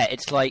then? Well, yeah,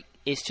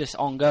 it's just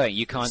ongoing.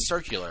 You can't... It's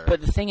circular.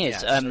 But the thing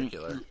is,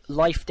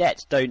 life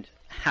debts don't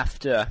have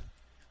to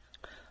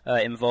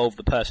involve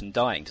the person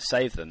dying to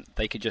save them.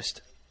 They could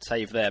just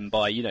save them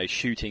by,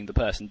 shooting the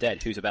person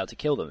dead who's about to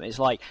kill them. It's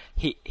like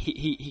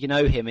he can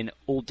owe him in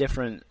all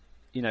different,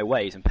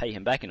 ways and pay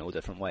him back in all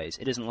different ways.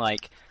 It isn't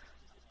like,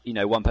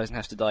 one person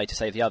has to die to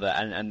save the other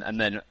and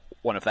then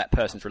one of that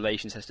person's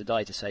relations has to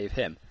die to save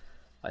him.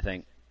 I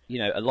think,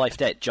 a life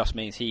debt just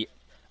means he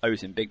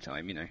owes him big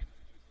time,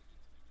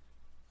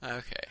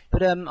 Okay.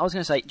 But I was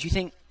going to say, do you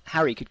think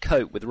Harry could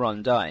cope with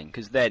Ron dying?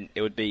 Because then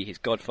it would be his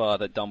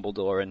godfather,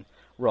 Dumbledore, and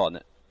Ron,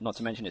 not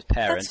to mention his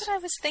parents. That's what I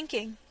was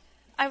thinking.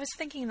 I was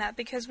thinking that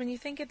because when you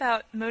think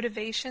about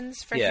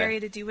motivations for Harry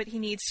to do what he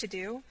needs to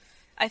do,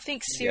 I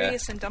think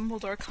Sirius and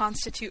Dumbledore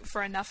constitute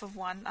for enough of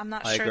one. I'm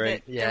not sure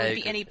that there would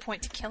be any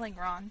point to killing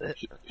Ron at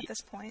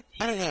this point.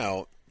 I don't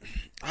know.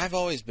 I've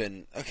always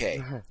been...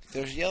 Okay,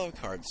 there's a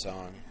Yellowcard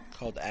song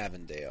called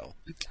Avondale.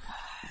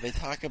 They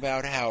talk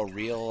about how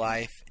real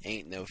life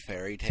ain't no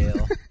fairy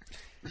tale.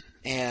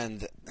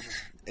 And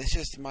it's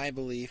just my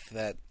belief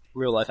that...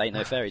 Real life ain't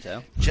no fairy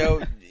tale.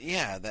 Joe...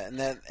 Yeah,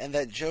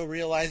 that Joe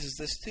realizes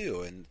this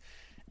too. And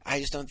I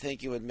just don't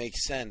think it would make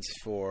sense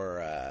for...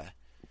 as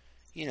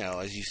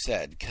you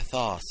said,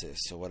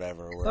 catharsis or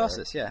whatever.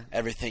 Catharsis, yeah.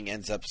 Everything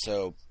ends up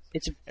so...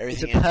 It's a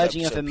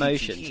purging of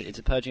emotions. It's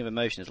a purging of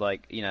emotions.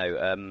 Like,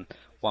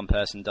 one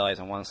person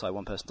dies on one side,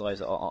 one person dies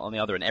on the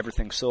other, and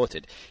everything's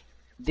sorted.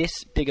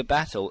 This bigger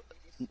battle,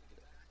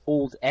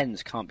 all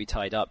ends can't be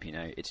tied up,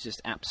 It's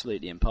just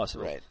absolutely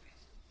impossible. Right.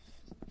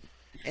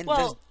 And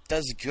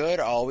does good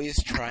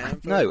always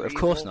triumph? No, over of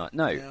course evil? not.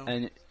 No,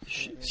 and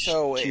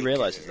she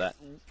realizes that.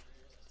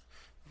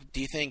 Do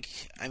you think?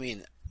 I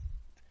mean,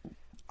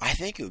 I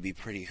think it would be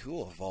pretty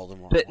cool if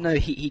Voldemort. But no,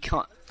 he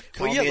can't.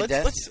 Well,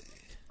 yeah,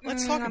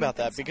 let's talk about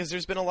that because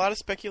there's been a lot of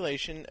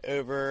speculation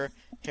over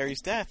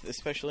Harry's death,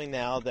 especially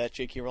now that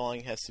J.K.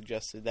 Rowling has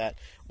suggested that.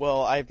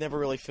 Well, I've never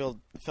really felt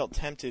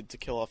tempted to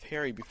kill off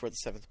Harry before the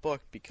 7th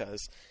book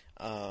because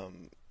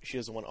she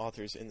doesn't want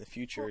authors in the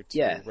future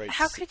to write.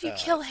 How could you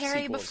kill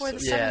Harry sequels, before the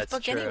 7th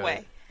book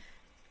anyway?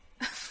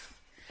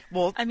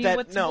 Well, I mean,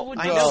 what would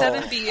I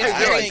 7 be?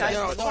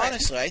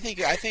 Honestly, I think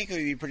it would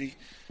be pretty.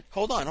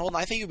 Hold on.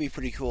 I think it would be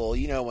pretty cool.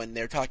 You know, when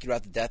they're talking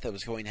about the death that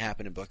was going to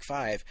happen in Book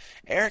 5,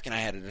 Eric and I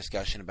had a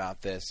discussion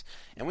about this,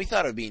 and we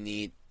thought it would be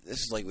neat. This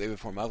is like way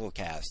before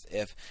MuggleCast.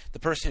 If the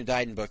person who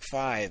died in Book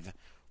 5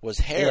 was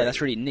Harry, yeah,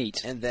 that's really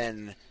neat. And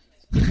then,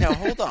 no,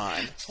 hold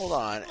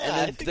on,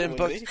 and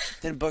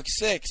then Book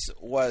 6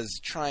 was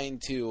trying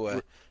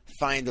to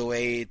find a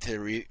way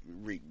to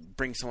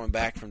bring someone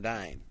back from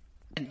dying.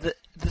 The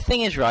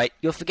thing is, right,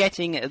 you're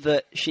forgetting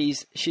that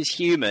she's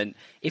human.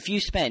 If you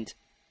spent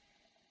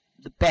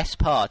the best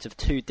part of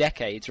 2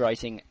 decades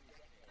writing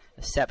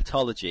a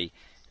septology,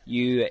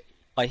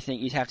 I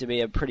think you'd have to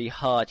be a pretty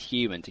hard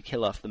human to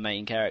kill off the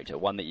main character,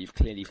 one that you've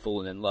clearly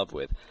fallen in love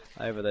with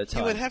over the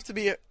time. You would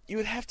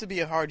have to be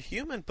a hard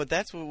human, but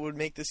that's what would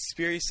make this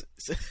series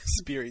so it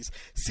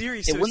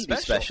wouldn't special. Be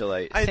special.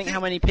 I think how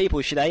many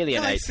people should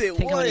alienate.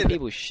 How many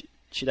people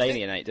should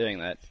alienate doing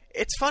that.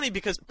 It's funny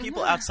because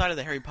people outside of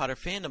the Harry Potter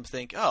fandom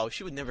think, oh,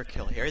 she would never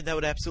kill Harry. That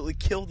would absolutely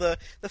kill the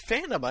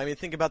fandom. I mean,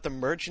 think about the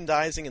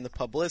merchandising and the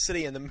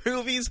publicity and the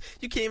movies.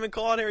 You can't even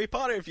call it Harry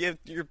Potter if you have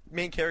your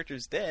main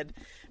character's dead.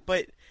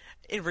 But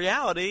in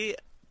reality,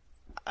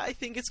 I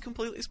think it's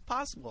completely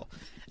possible.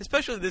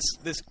 Especially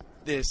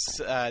this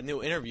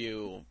new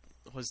interview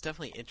was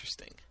definitely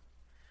interesting.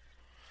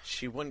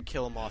 She wouldn't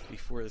kill him off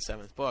before the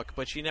 7th book,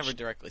 but she never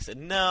directly said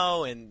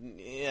no, and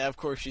yeah, of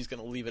course she's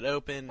going to leave it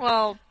open.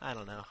 Well, I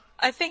don't know.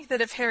 I think that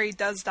if Harry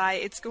does die,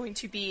 it's going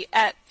to be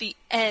at the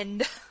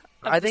end.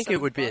 I think it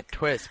would be a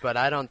twist, but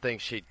I don't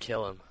think she'd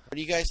kill him. What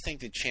do you guys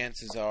think the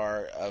chances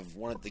are of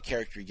one of the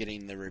characters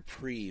getting the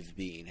reprieve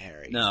being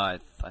Harry? No, I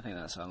think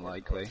that's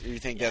unlikely. Do you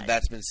think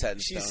that's been set in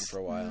stone for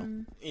a while?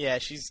 Yeah,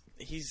 he's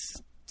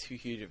too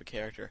huge of a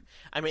character.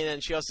 I mean,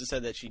 and she also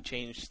said that she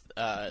changed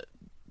the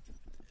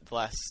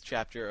last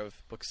chapter of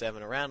Book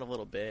 7 around a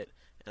little bit,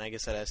 and I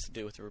guess that has to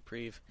do with the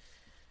reprieve.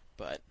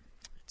 But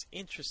it's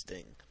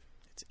interesting.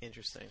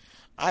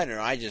 I don't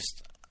know. I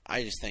just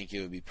think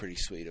it would be pretty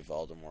sweet if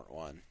Voldemort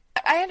won.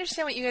 I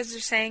understand what you guys are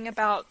saying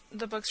about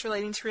the books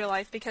relating to real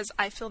life because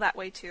I feel that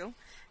way too,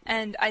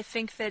 and I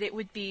think that it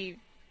would be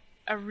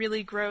a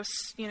really gross,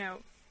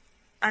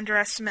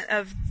 underestimate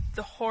of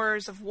the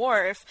horrors of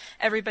war if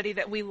everybody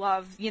that we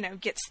love,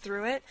 gets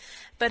through it.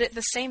 But at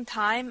the same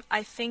time,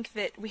 I think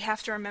that we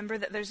have to remember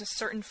that there's a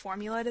certain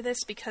formula to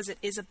this because it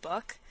is a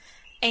book.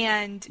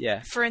 And,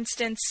 for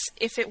instance,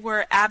 if it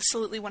were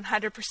absolutely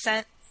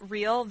 100%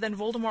 real, then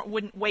Voldemort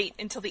wouldn't wait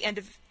until the end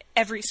of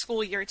every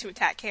school year to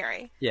attack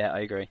Harry. Yeah, I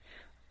agree.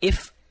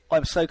 If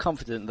I'm so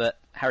confident that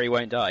Harry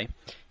won't die,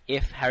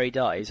 if Harry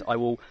dies, I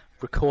will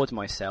record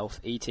myself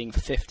eating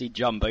 50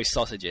 jumbo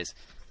sausages.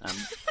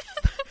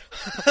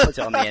 Put it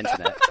on the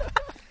internet.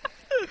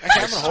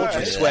 I'm gonna hold you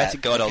I swear to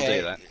God, I'll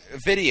do that. A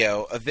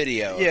video.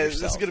 Yeah,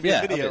 this is going to be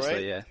a video,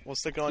 right? Yeah. We'll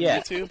stick it on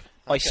YouTube.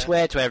 I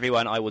swear to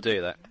everyone, I will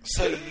do that.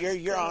 So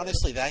you're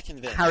honestly that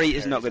convinced? Harry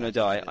is not going to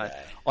die.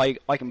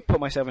 I can put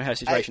myself in her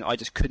situation. I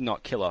just could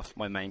not kill off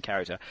my main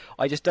character.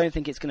 I just don't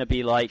think it's going to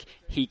be like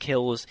he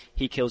kills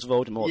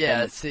Voldemort.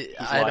 Yeah, he's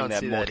I lying don't there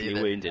see mortally that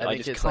either. wounded. I think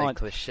just it's can't. like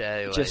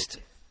cliche.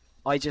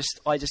 I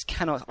just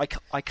cannot.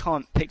 I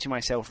can't picture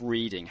myself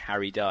reading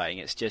Harry dying.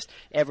 It's just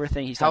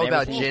everything he's done. How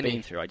about everything Ginny? He's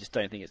been through. I just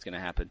don't think it's going to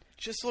happen.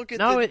 Just look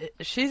at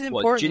she's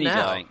important Ginny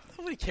now. dying?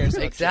 Nobody cares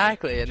about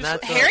exactly, Ginny. and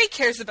that's Harry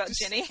cares about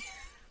Ginny.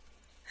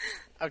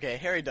 Okay,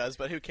 Harry does,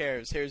 but who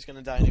cares? Harry's going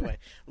to die anyway.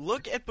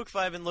 Look at Book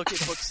 5 and look at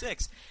Book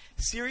 6.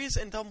 Sirius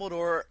and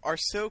Dumbledore are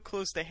so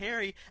close to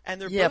Harry, and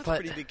they're both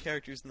pretty big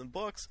characters in the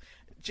books.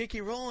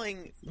 J.K.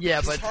 Rowling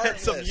had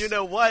some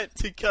you-know-what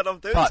to cut off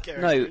those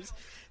characters.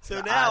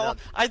 So now,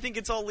 I think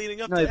it's all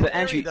leading up to but Harry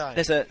Andrew,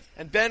 dying.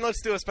 And Ben,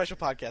 let's do a special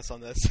podcast on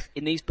this.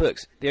 In these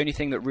books, the only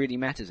thing that really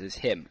matters is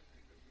him.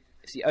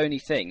 It's the only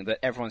thing that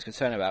everyone's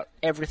concerned about.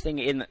 Everything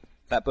in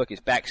that book is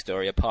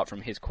backstory apart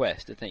from his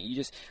quest.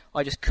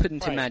 I just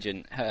couldn't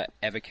imagine her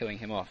ever killing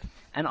him off.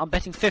 And I'm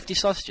betting 50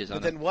 sausages on it.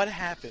 But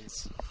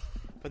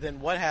then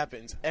what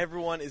happens?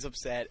 Everyone is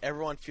upset.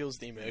 Everyone feels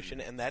the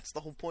emotion, and that's the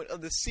whole point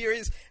of the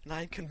series. And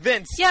I'm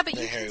convinced. Yeah, but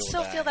you can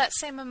still feel that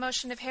same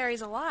emotion if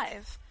Harry's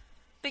alive.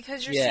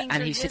 Because you're seeing and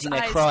through he's his sitting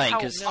there eyes crying how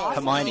 'cause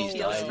awful Hermione's he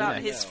feels dying, about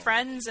his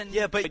friends. And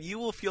yeah, but you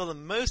will feel the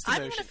most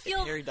I'm emotion gonna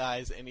feel if Harry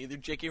dies, and either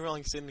J.K.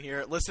 Rowling sitting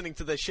here listening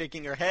to the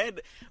shaking her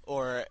head,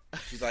 or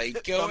she's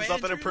like, thumbs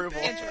up in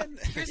approval.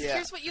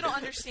 Here's what you don't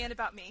understand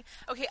about me.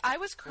 Okay, I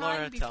was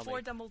crying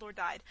before Dumbledore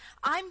died.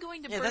 I'm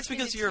going to burst that's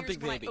because into you're a tears big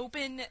baby. when I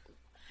open.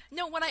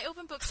 No, when I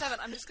open book 7,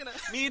 I'm just gonna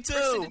Me burst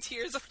too. into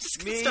tears. I'm just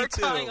gonna Me start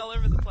too. crying all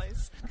over the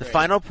place. The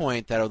final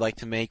point that I would like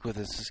to make with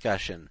this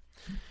discussion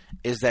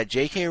is that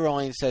J.K.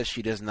 Rowling says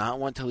she does not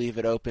want to leave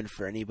it open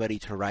for anybody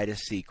to write a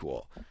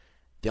sequel.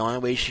 The only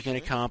way she can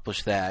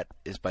accomplish that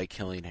is by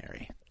killing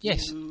Harry.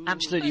 Yes,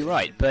 absolutely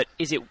right. But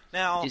is it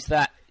Now, is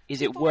it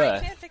People write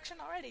worth fan fiction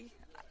already.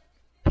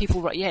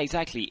 people? Yeah,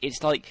 exactly.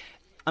 It's like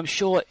I'm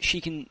sure she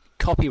can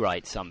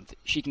copyright something.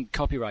 She can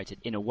copyright it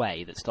in a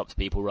way that stops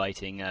people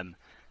writing.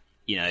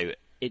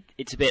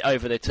 It's a bit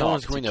over the top. No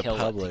one's going to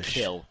publish. To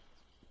kill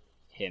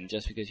him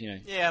just because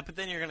Yeah, but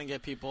then you're gonna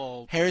get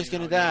people. Harry's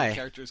gonna die.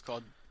 Characters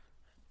called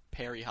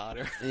Perry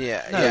Hodder.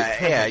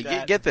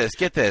 Yeah. Get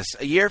this.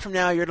 A year from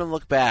now, you're gonna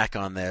look back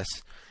on this,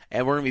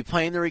 and we're gonna be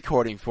playing the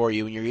recording for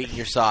you, and you're eating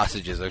your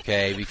sausages,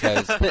 okay?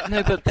 Because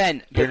but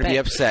then you're gonna be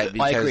upset.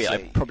 Because I agree. I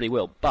probably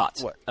will. But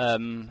What?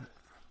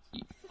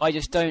 I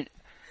just don't.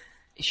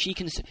 She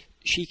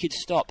could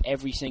stop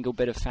every single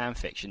bit of fan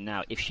fiction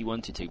now if she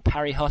wanted to.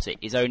 Perry Hodder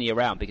is only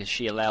around because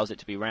she allows it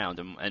to be around,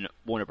 and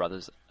Warner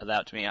Brothers allow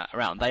it to be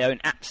around. They own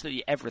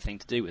absolutely everything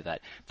to do with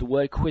that. The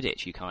word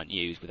Quidditch you can't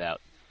use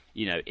without.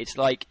 It's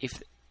like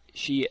if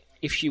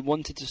she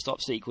wanted to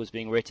stop sequels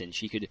being written,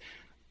 she could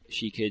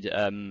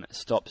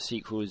stop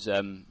sequels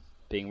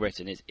being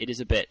written. It is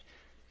a bit.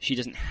 She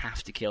doesn't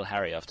have to kill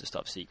Harry off to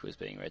stop sequels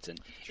being written.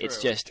 It's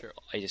just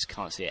I just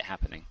can't see it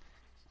happening.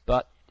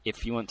 But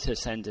if you want to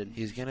send in,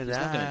 he's gonna die. He's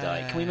not gonna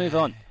die. Can we move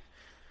on?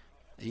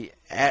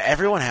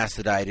 Everyone has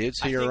to die, dude.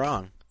 So you're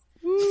wrong.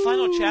 The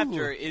final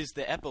chapter is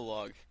the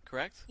epilogue,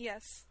 correct?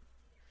 Yes.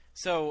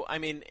 So, I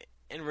mean,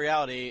 in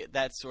reality,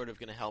 that's sort of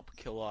going to help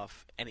kill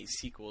off any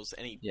sequels,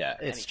 any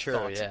It's true,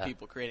 thoughts yeah. of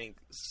people creating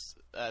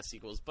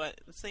sequels. But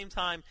at the same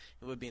time,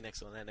 it would be an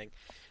excellent ending.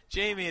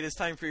 Jamie, it is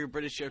time for your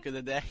British joke of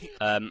the day.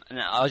 And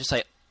I'll just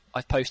say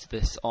I've posted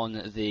this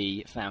on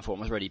the fan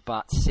forum already,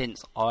 but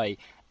since I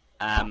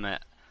am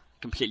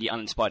completely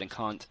uninspired and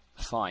can't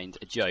find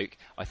a joke,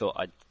 I thought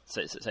I'd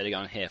say it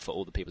on here for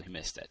all the people who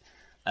missed it.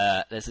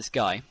 There's this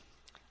guy,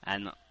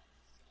 and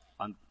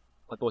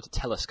I bought a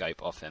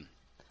telescope off him.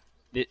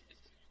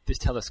 This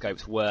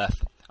telescope's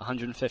worth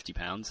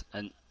 £150,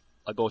 and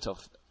I bought it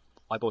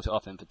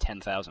off him for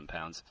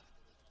 £10,000.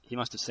 He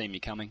must have seen me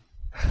coming.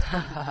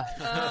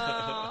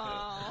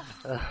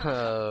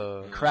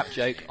 Oh. Crap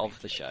joke of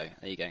the show.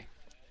 There you go.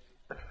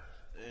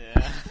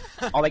 Yeah.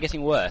 Are they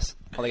getting worse?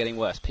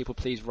 People,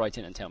 please write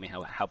in and tell me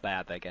how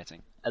bad they're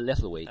getting. A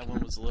little weak, That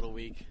one was a little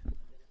weak.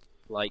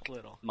 like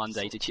little.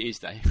 Monday to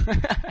Tuesday.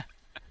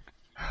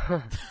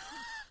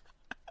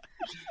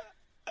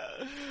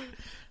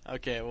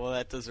 Okay, well,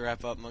 that does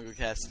wrap up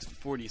MuggleCast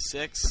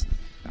 46.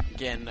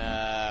 Again,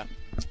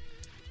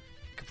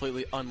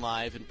 completely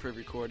unlive and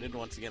pre-recorded.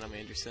 Once again, I'm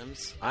Andrew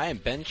Sims. I am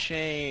Ben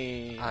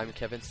Shane. I'm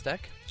Kevin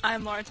Steck.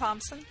 I'm Laura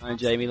Thompson. I'm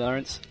Jamie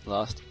Lawrence.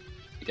 Last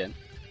again.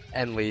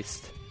 And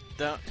least.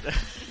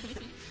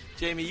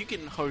 Jamie, you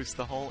can host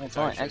the whole That's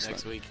entire fine, show excellent.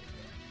 next week.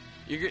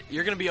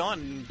 You're going to be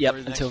on Yep,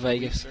 for the until next few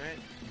Vegas. weeks,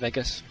 right?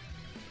 Vegas.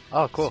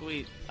 Oh, cool.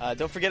 Sweet.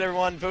 Don't forget,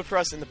 everyone, vote for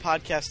us in the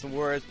podcast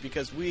awards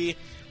because we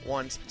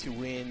want to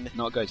win.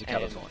 Not go to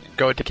California.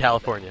 Go to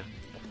California.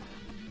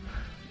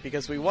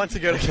 Because we want to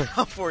go to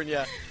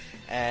California,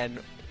 and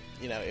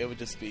it would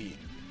just be.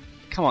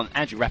 Come on,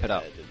 Andrew, wrap it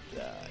up.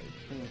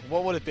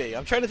 What would it be?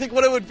 I'm trying to think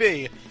what it would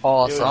be.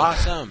 Awesome.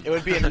 Awesome. It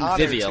would be an honor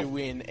Convivial. to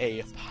win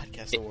a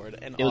podcast award.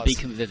 And It'll be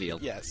awesome. convivial.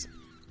 Yes.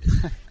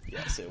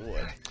 Yes, it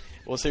would.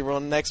 We'll see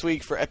everyone next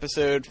week for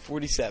episode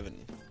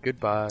 47.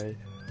 Goodbye.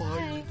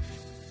 Bye.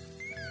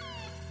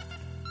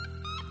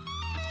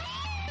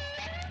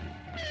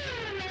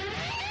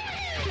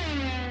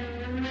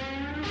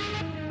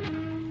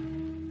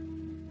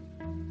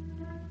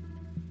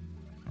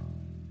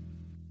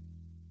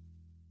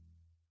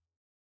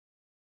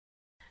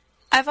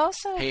 I've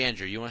also... Hey,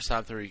 Andrew, you want to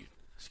stop the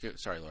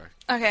Sorry, Laura.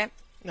 Okay.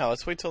 No,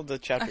 let's wait till the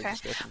chapter Okay.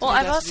 discussion. Well, It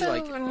I've has to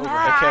also... be, like, over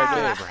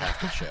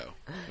half the show.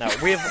 No,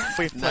 we've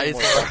played Nice.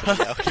 more stuff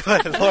now. Go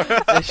ahead,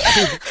 Laura.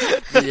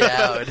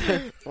 Yeah.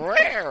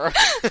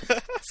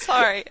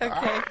 Sorry,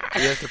 okay.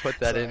 You have to put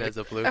that in as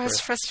a blooper. I was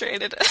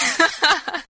frustrated.